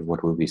future?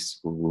 What will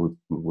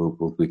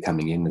be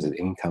coming in as an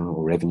income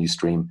or revenue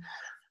stream?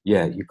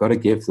 Yeah, you've got to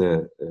give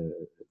the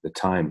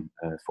time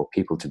for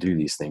people to do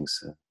these things,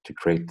 to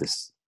create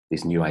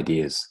these new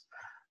ideas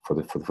for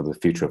the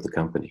future of the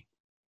company.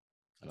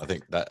 And I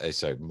think that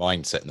is a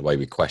mindset in the way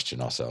we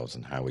question ourselves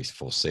and how we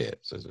foresee it.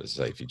 So as I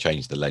say, if you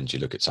change the lens you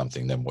look at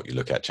something, then what you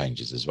look at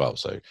changes as well.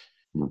 So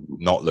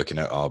not looking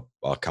at our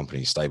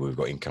company stable, we've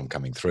got income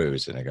coming through,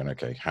 is they're going,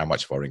 okay, how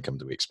much of our income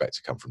do we expect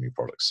to come from new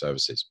products,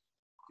 services?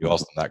 You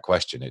ask them that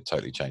question, it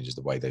totally changes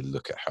the way they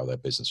look at how their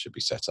business should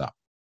be set up.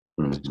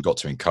 You've got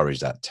to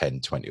encourage that 10,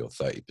 20 or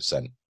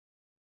 30%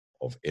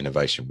 of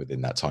innovation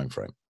within that time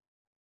frame.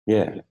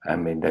 Yeah, I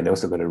mean, they've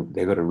got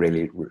to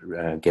really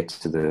get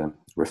to the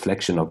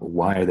reflection of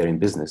why are they in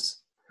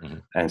business,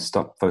 and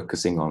stop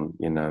focusing on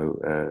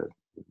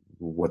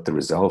what the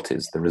result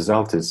is. The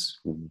result is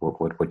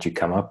what you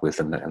come up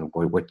with, and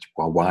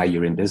why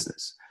you're in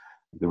business.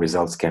 The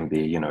results can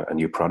be a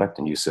new product,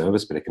 a new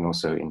service, but it can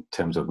also, in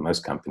terms of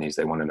most companies,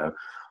 they want to know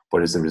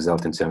what is the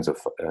result in terms of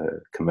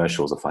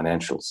commercials or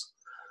financials.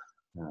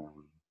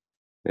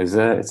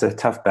 It's a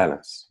tough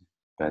balance.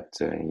 But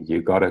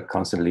you got to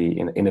constantly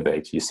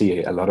innovate. You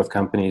see a lot of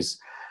companies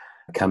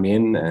come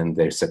in and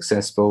they're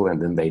successful,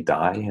 and then they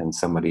die, and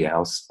somebody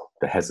else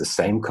that has the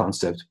same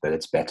concept, but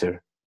it's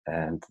better,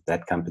 and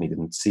that company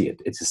didn't see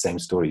it. It's the same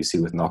story you see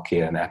with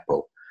Nokia and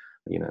Apple.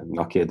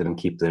 Nokia didn't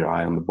keep their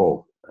eye on the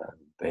ball.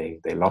 They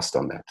lost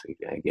on that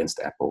against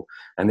Apple,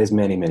 and there's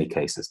many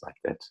cases like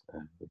that,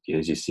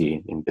 as you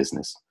see in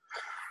business.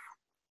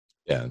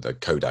 Yeah, the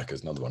Kodak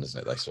is another one,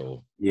 isn't it? They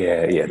saw.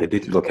 Yeah, the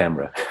digital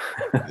camera.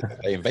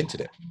 They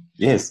invented it.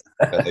 Yes.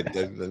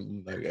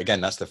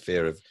 Again, that's the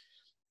fear of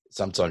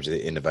sometimes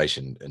the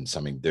innovation and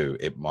something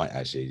it might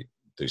actually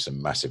do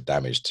some massive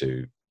damage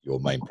to your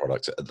main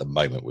product at the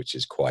moment, which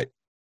is quite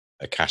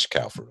a cash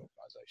cow for an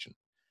organization.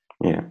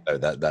 Yeah. So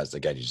that's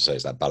again, you just say,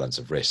 it's that balance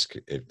of risk.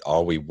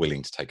 Are we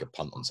willing to take a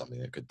punt on something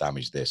that could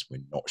damage this?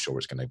 We're not sure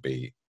it's going to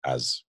be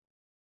as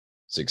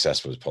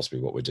successful as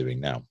possibly what we're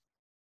doing now.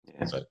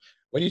 Yeah. So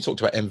when you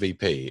talked about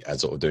MVP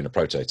as sort of doing a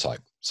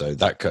prototype, so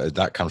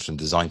that comes from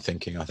design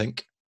thinking, I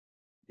think.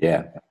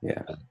 Yeah.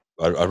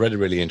 I read a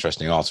really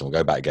interesting article. We'll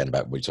go back again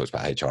about we talked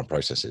about HR and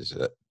processes.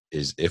 That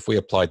is, if we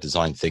apply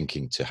design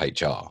thinking to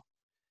HR,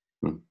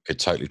 could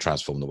totally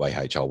transform the way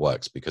HR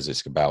works, because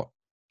it's about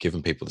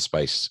giving people the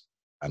space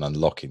and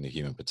unlocking the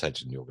human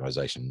potential in the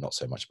organization, not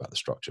so much about the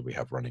structure we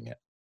have running it.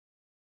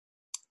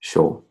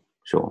 Sure.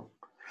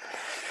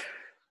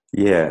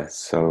 Yeah.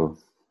 So,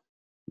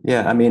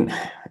 yeah, I mean,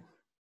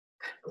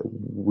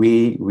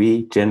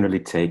 we generally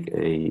take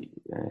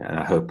and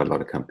I hope a lot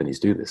of companies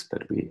do this,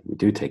 but we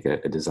do take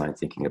a design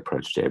thinking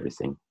approach to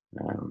everything.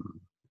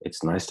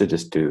 It's nice to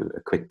just do a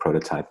quick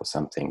prototype or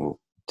something.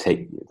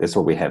 That's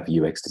what we have,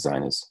 UX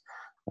designers.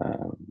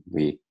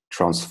 We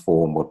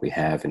transform what we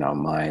have in our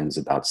minds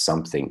about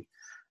something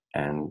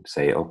and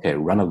say, okay,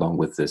 run along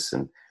with this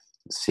and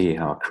see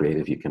how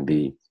creative you can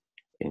be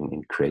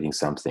in creating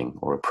something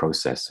or a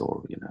process,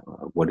 or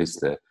what is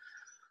the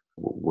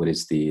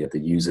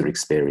user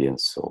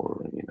experience,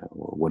 or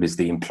what is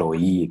the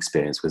employee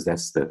experience, because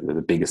that's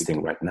the biggest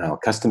thing right now.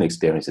 Customer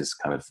experience is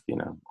kind of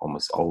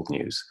almost old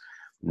news.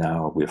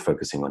 Now we're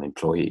focusing on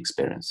employee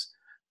experience.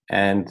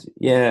 And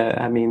yeah,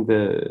 I mean,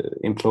 the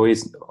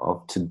employees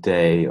of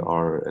today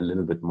are a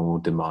little bit more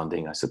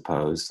demanding, I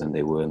suppose, than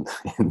they were in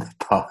the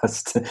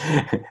past.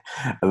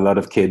 A lot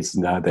of kids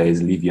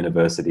nowadays leave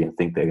university and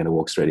think they're going to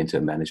walk straight into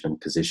a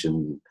management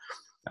position.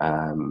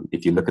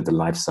 If you look at the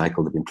life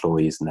cycle of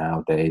employees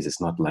nowadays,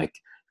 it's not like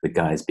the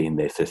guy's been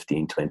there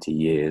 15, 20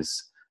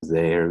 years.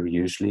 They're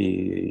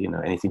usually,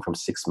 anything from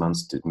 6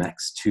 months to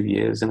max 2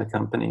 years in a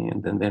company,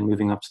 and then they're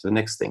moving up to the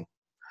next thing.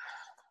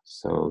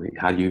 So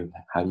how do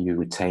you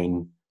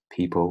retain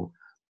people?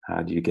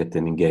 How do you get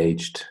them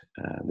engaged?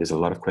 There's a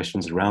lot of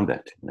questions around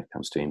that when it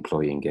comes to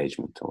employee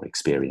engagement or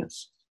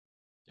experience.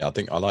 Yeah, I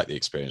think I like the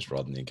experience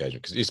rather than the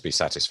engagement, because it used to be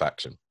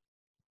satisfaction.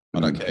 I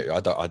don't care.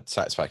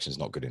 Satisfaction is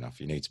not good enough.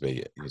 You need to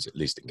be at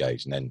least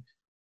engaged, and then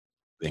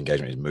the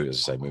engagement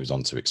moves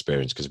on to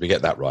experience. Because if we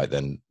get that right,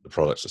 then the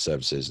products or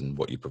services and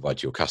what you provide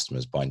to your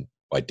customers by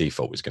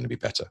default is going to be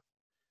better.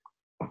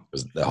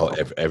 Because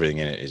everything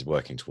in it is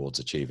working towards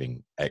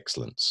achieving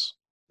excellence.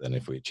 Then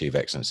if we achieve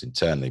excellence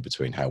internally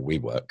between how we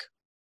work,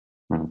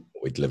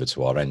 what we deliver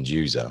to our end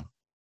user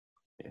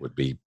would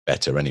be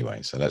better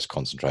anyway. So let's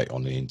concentrate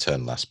on the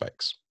internal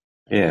aspects.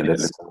 Yeah,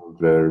 that's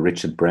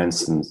Richard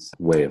Branson's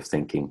way of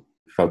thinking.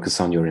 Focus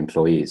on your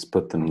employees.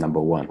 Put them number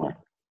one.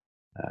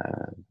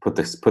 Put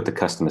the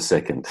customer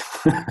second.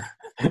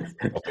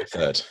 Profit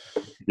third.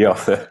 Yeah,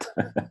 third.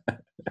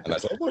 And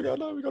that's like, oh my God,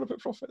 no, we've got to put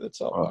profit at the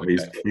top. Oh, okay.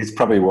 He's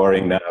probably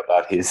worrying now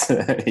about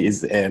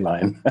his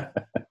airline.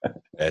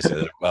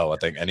 Well, I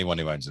think anyone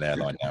who owns an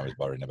airline now is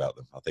worrying about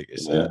them. I think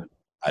it's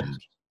and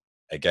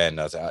again,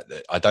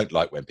 I don't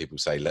like when people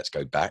say, let's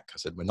go back. I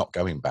said, we're not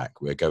going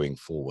back. We're going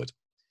forward.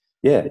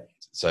 Yeah.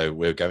 So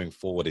we're going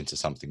forward into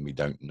something we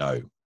don't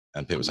know.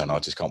 And people saying, I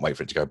just can't wait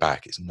for it to go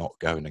back. It's not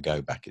going to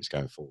go back. It's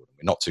going forward.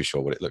 We're not too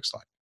sure what it looks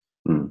like.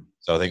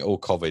 So I think all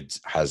COVID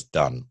has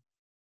done,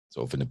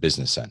 sort of in a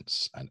business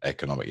sense and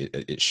economic,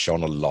 it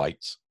shone a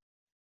light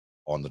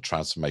on the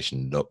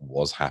transformation that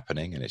was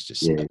happening, and it's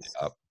just sped it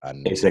up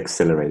and it's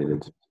accelerated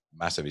it.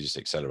 Massively just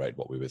accelerate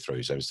what we were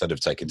through. So instead of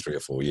taking 3 or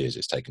 4 years,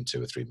 it's taken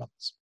 2 or 3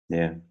 months.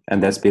 Yeah,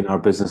 and that's been our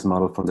business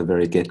model from the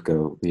very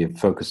get-go. We have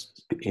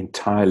focused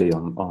entirely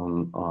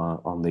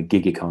on the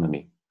gig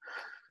economy.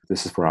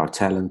 This is for our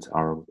talent,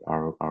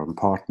 our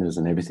partners,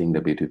 and everything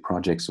that we do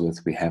projects with.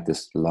 We have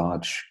this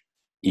large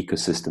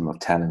ecosystem of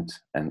talent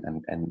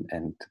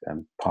and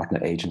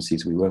partner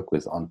agencies we work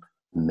with on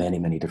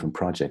many different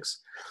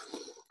projects.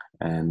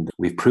 And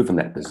we've proven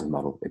that business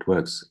model. It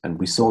works. And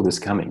we saw this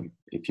coming.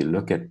 If you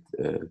look at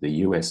the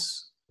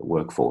US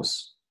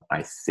workforce,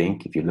 I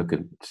think if you look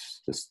at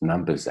just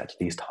numbers, at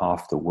least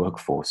half the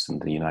workforce in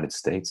the United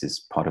States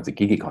is part of the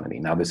gig economy.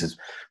 Now, this is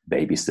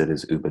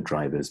babysitters, Uber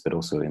drivers, but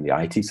also in the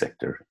IT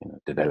sector,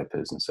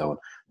 developers and so on.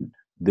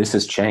 This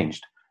has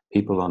changed.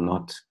 People are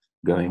not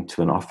going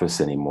to an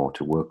office anymore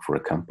to work for a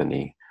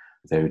company.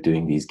 They're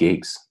doing these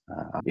gigs,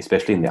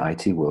 especially in the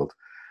IT world.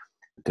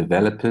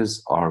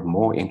 Developers are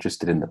more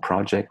interested in the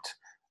project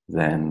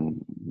than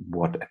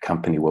what a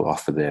company will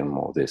offer them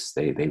or this.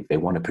 They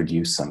want to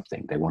produce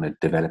something. They want to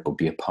develop or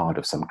be a part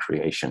of some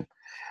creation.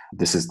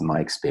 This is my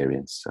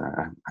experience.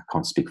 I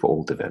can't speak for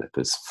all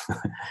developers,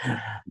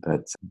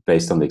 but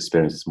based on the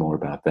experience, it's more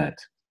about that.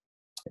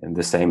 And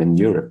the same in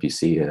Europe. You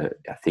see, I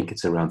think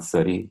it's around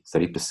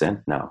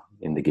 30% now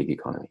in the gig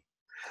economy.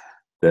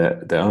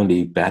 The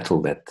only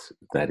battle that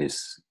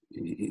is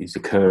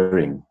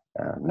occurring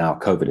now,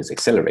 COVID has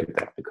accelerated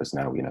that, because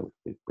now, we're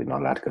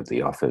not allowed to go to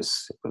the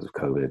office because of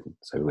COVID.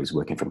 So everybody's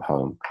working from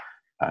home.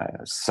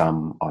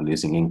 Some are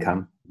losing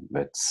income,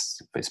 but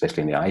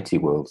especially in the IT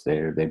world,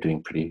 they're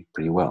doing pretty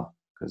well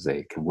because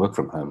they can work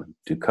from home and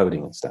do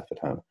coding and stuff at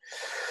home.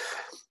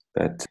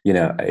 But,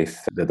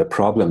 if the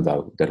problem,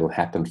 though, that will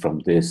happen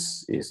from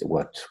this is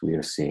what we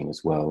are seeing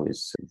as well,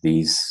 is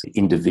these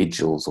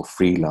individuals or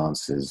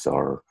freelancers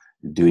are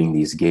doing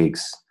these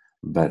gigs,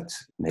 but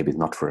maybe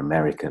not for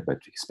America, but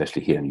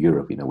especially here in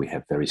Europe, we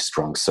have very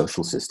strong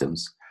social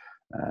systems.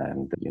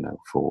 And,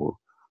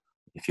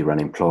 if you're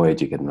unemployed,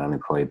 you get an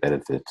unemployed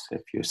benefit.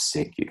 If you're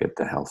sick, you get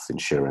the health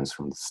insurance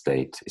from the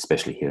state,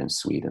 especially here in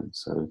Sweden.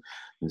 So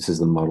this is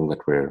the model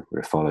that we're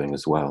following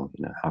as well.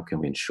 How can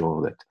we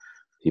ensure that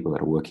people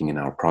that are working in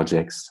our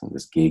projects and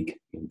this gig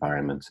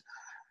environment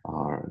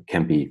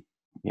can be,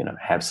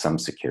 have some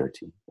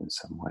security in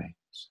some way.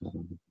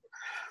 So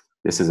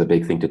this is a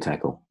big thing to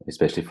tackle,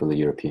 especially for the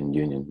European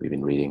Union. We've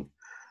been reading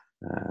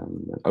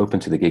open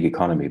to the gig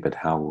economy, but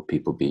how will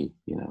people be,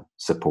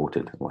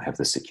 supported or have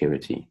the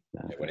security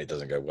when it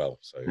doesn't go well?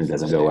 So it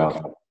doesn't go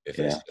well.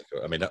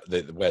 I mean,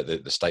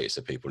 the status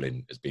of people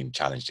has been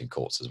challenged in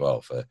courts as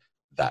well for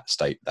that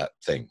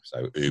thing.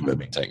 So Uber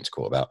being taken to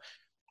court about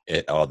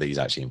are these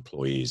actually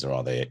employees or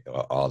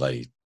are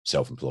they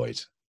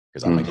self-employed?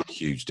 Because that makes a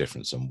huge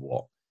difference on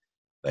what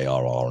they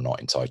are or are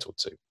not entitled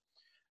to.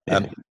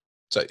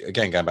 So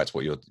again, going back to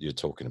what you're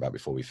talking about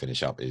before we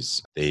finish up,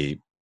 is I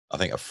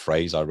think a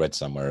phrase I read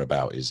somewhere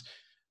about is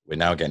we're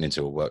now getting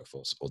into a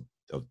workforce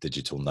of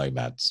digital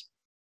nomads.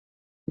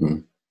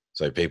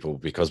 So people,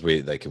 because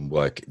they can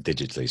work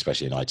digitally,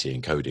 especially in IT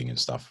and coding and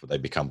stuff, they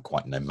become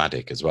quite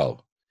nomadic as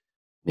well.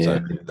 So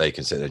they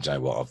can sit there and say,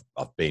 well,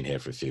 I've been here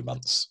for a few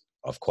months.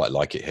 I've quite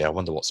like it here. I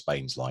wonder what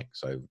Spain's like.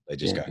 So they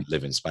just go and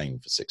live in Spain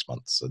for 6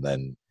 months, and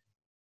then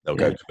they'll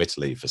go to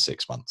Italy for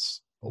 6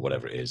 months or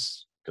whatever it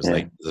is, because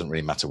it doesn't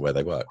really matter where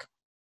they work.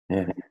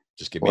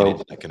 Just give me an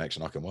internet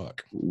connection, I can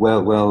work.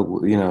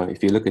 Well,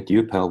 if you look at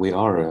UPEL, we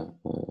are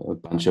a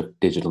bunch of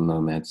digital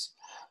nomads.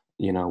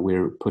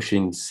 We're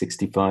pushing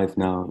 65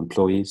 now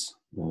employees.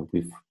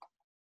 We've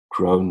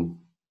grown.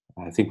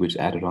 I think we've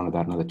added on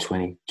about another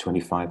 20,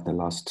 25 in the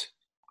last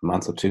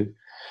month or two.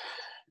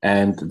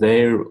 And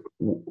they're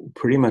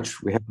pretty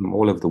much, we have them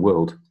all over the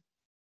world.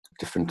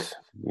 Different,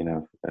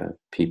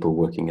 people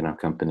working in our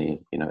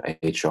company,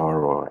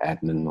 HR or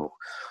admin or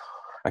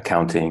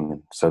accounting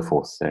and so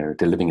forth. They're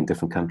living in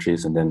different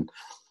countries. And then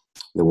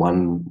the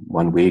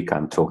one week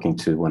I'm talking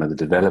to one of the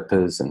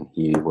developers, and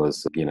he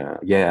was,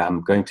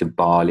 I'm going to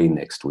Bali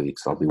next week,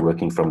 so I'll be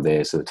working from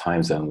there. So the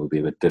time zone will be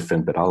a bit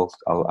different, but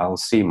I'll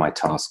see my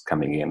task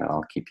coming in, and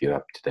I'll keep you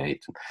up to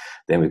date. And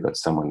then we've got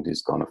someone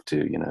who's gone off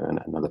to,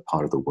 another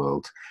part of the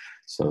world.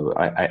 So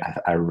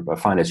I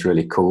find it's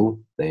really cool.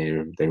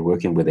 They're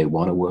working where they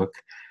want to work.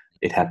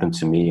 It happened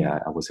to me.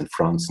 I was in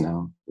France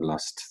now the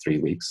last 3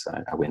 weeks.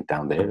 I went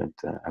down there and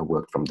I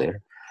worked from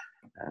there.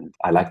 And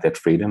I like that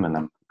freedom, and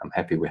I'm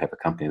happy we have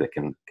a company that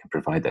can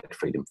provide that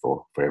freedom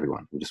for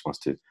everyone who just wants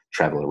to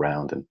travel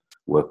around and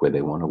work where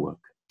they want to work.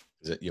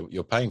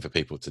 You're paying for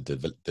people to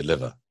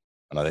deliver,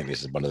 and I think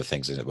this is one of the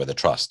things, where the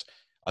trust.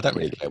 I don't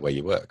really care where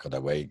you work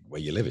or where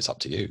you live. It's up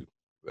to you.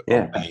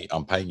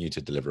 I'm paying you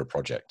to deliver a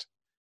project.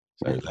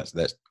 So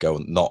let's go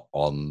not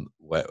on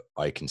where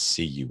I can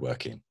see you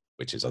working,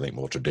 which is, I think,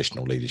 more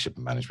traditional leadership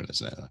and management,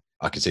 isn't it?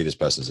 I can see this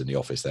person's in the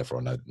office, therefore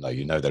I know.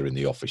 No, they're in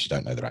the office. You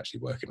don't know they're actually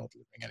working or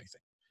delivering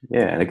anything.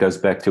 Yeah, and it goes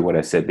back to what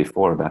I said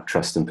before about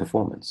trust and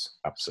performance.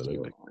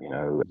 Absolutely.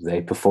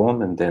 They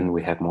perform, and then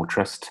we have more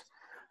trust.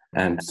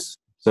 And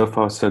so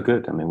far, so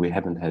good. I mean, we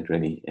haven't had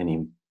really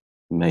any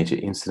major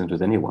incident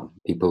with anyone.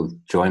 People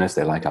join us.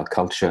 They like our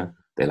culture.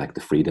 They like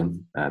the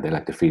freedom. They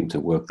like the freedom to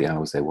work the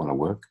hours they want to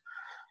work.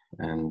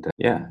 And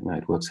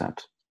it works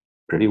out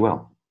pretty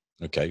well.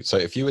 Okay, so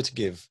if you were to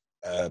give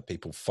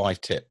people 5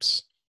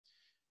 tips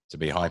to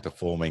be high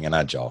performing and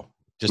agile,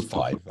 just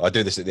 5. I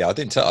do this at the.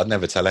 I'd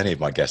never tell any of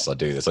my guests I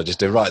do this. I just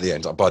do right at the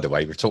end. By the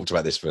way, we've talked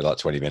about this for like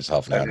 20 minutes,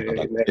 half an hour. And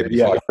I've given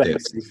you 5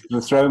 tips.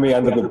 You throw me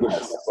under the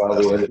bus while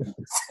we're in the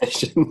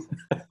session.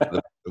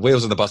 The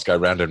wheels of the bus go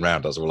round and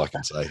round. That's all I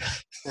can say.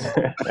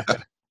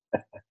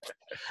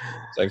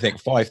 So I think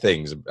 5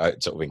 things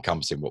sort of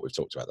encompassing what we've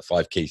talked about. The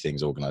 5 key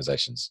things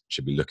organizations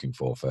should be looking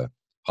for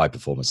high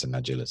performance and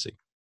agility.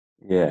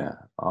 Yeah.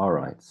 All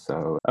right.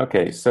 So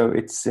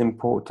it's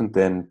important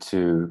then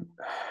to,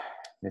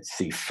 let's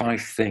see,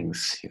 5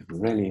 things. You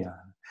really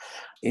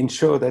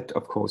ensure that,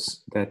 of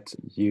course, that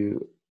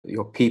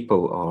your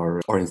people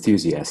are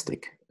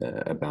enthusiastic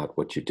about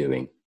what you're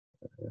doing,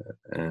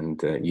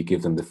 and you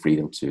give them the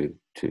freedom to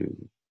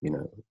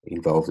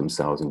involve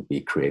themselves and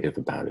be creative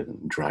about it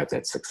and drive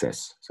that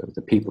success. So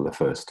the people are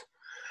first.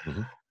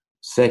 Mm-hmm.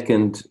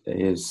 Second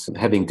is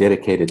having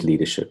dedicated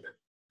leadership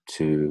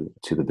to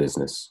the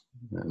business,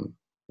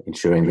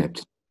 ensuring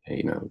that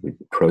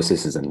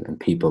processes and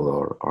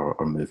people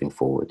are moving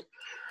forward.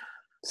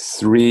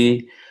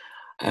 3,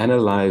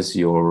 analyze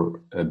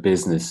your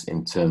business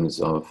in terms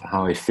of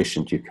how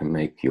efficient you can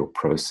make your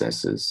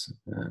processes,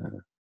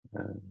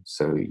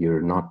 so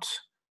you're not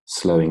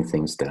slowing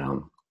things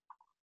down.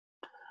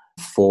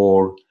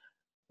 4,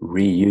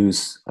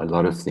 reuse a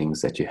lot of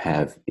things that you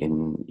have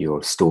in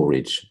your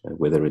storage,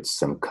 whether it's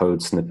some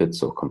code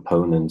snippets or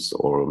components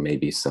or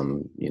maybe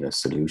some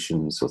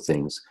solutions or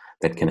things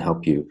that can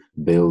help you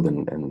build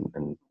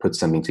and put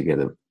something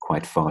together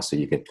quite fast, so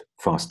you get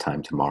fast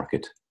time to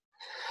market.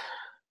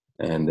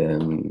 And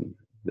then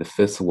the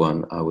 5th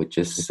one, I would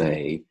just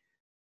say,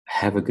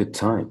 have a good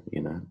time,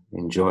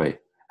 enjoy.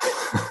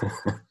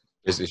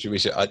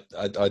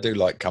 I do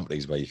like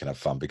companies where you can have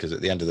fun, because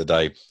at the end of the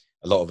day,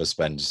 a lot of us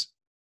spend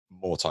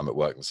more time at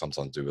work than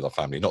sometimes do with our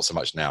family. Not so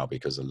much now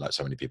because of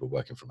so many people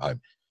working from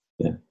home.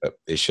 Yeah. But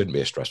it shouldn't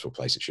be a stressful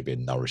place. It should be a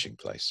nourishing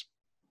place.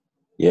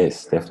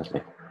 Yes, definitely.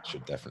 It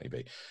should definitely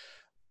be.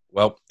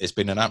 Well, it's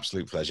been an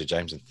absolute pleasure,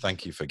 James, and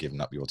thank you for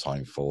giving up your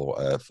time for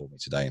me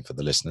today and for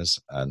the listeners.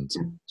 And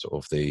sort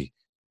of the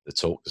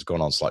talk has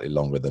gone on slightly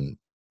longer than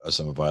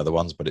some of my other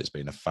ones, but it's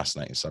been a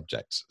fascinating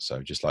subject.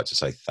 So just like to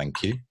say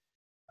thank you.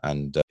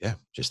 And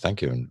just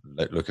thank you, and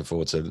looking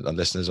forward to the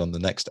listeners on the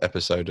next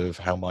episode of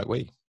How Might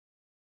We.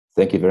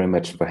 Thank you very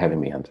much for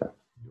having me, Hunter.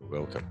 You're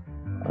welcome.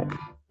 Bye.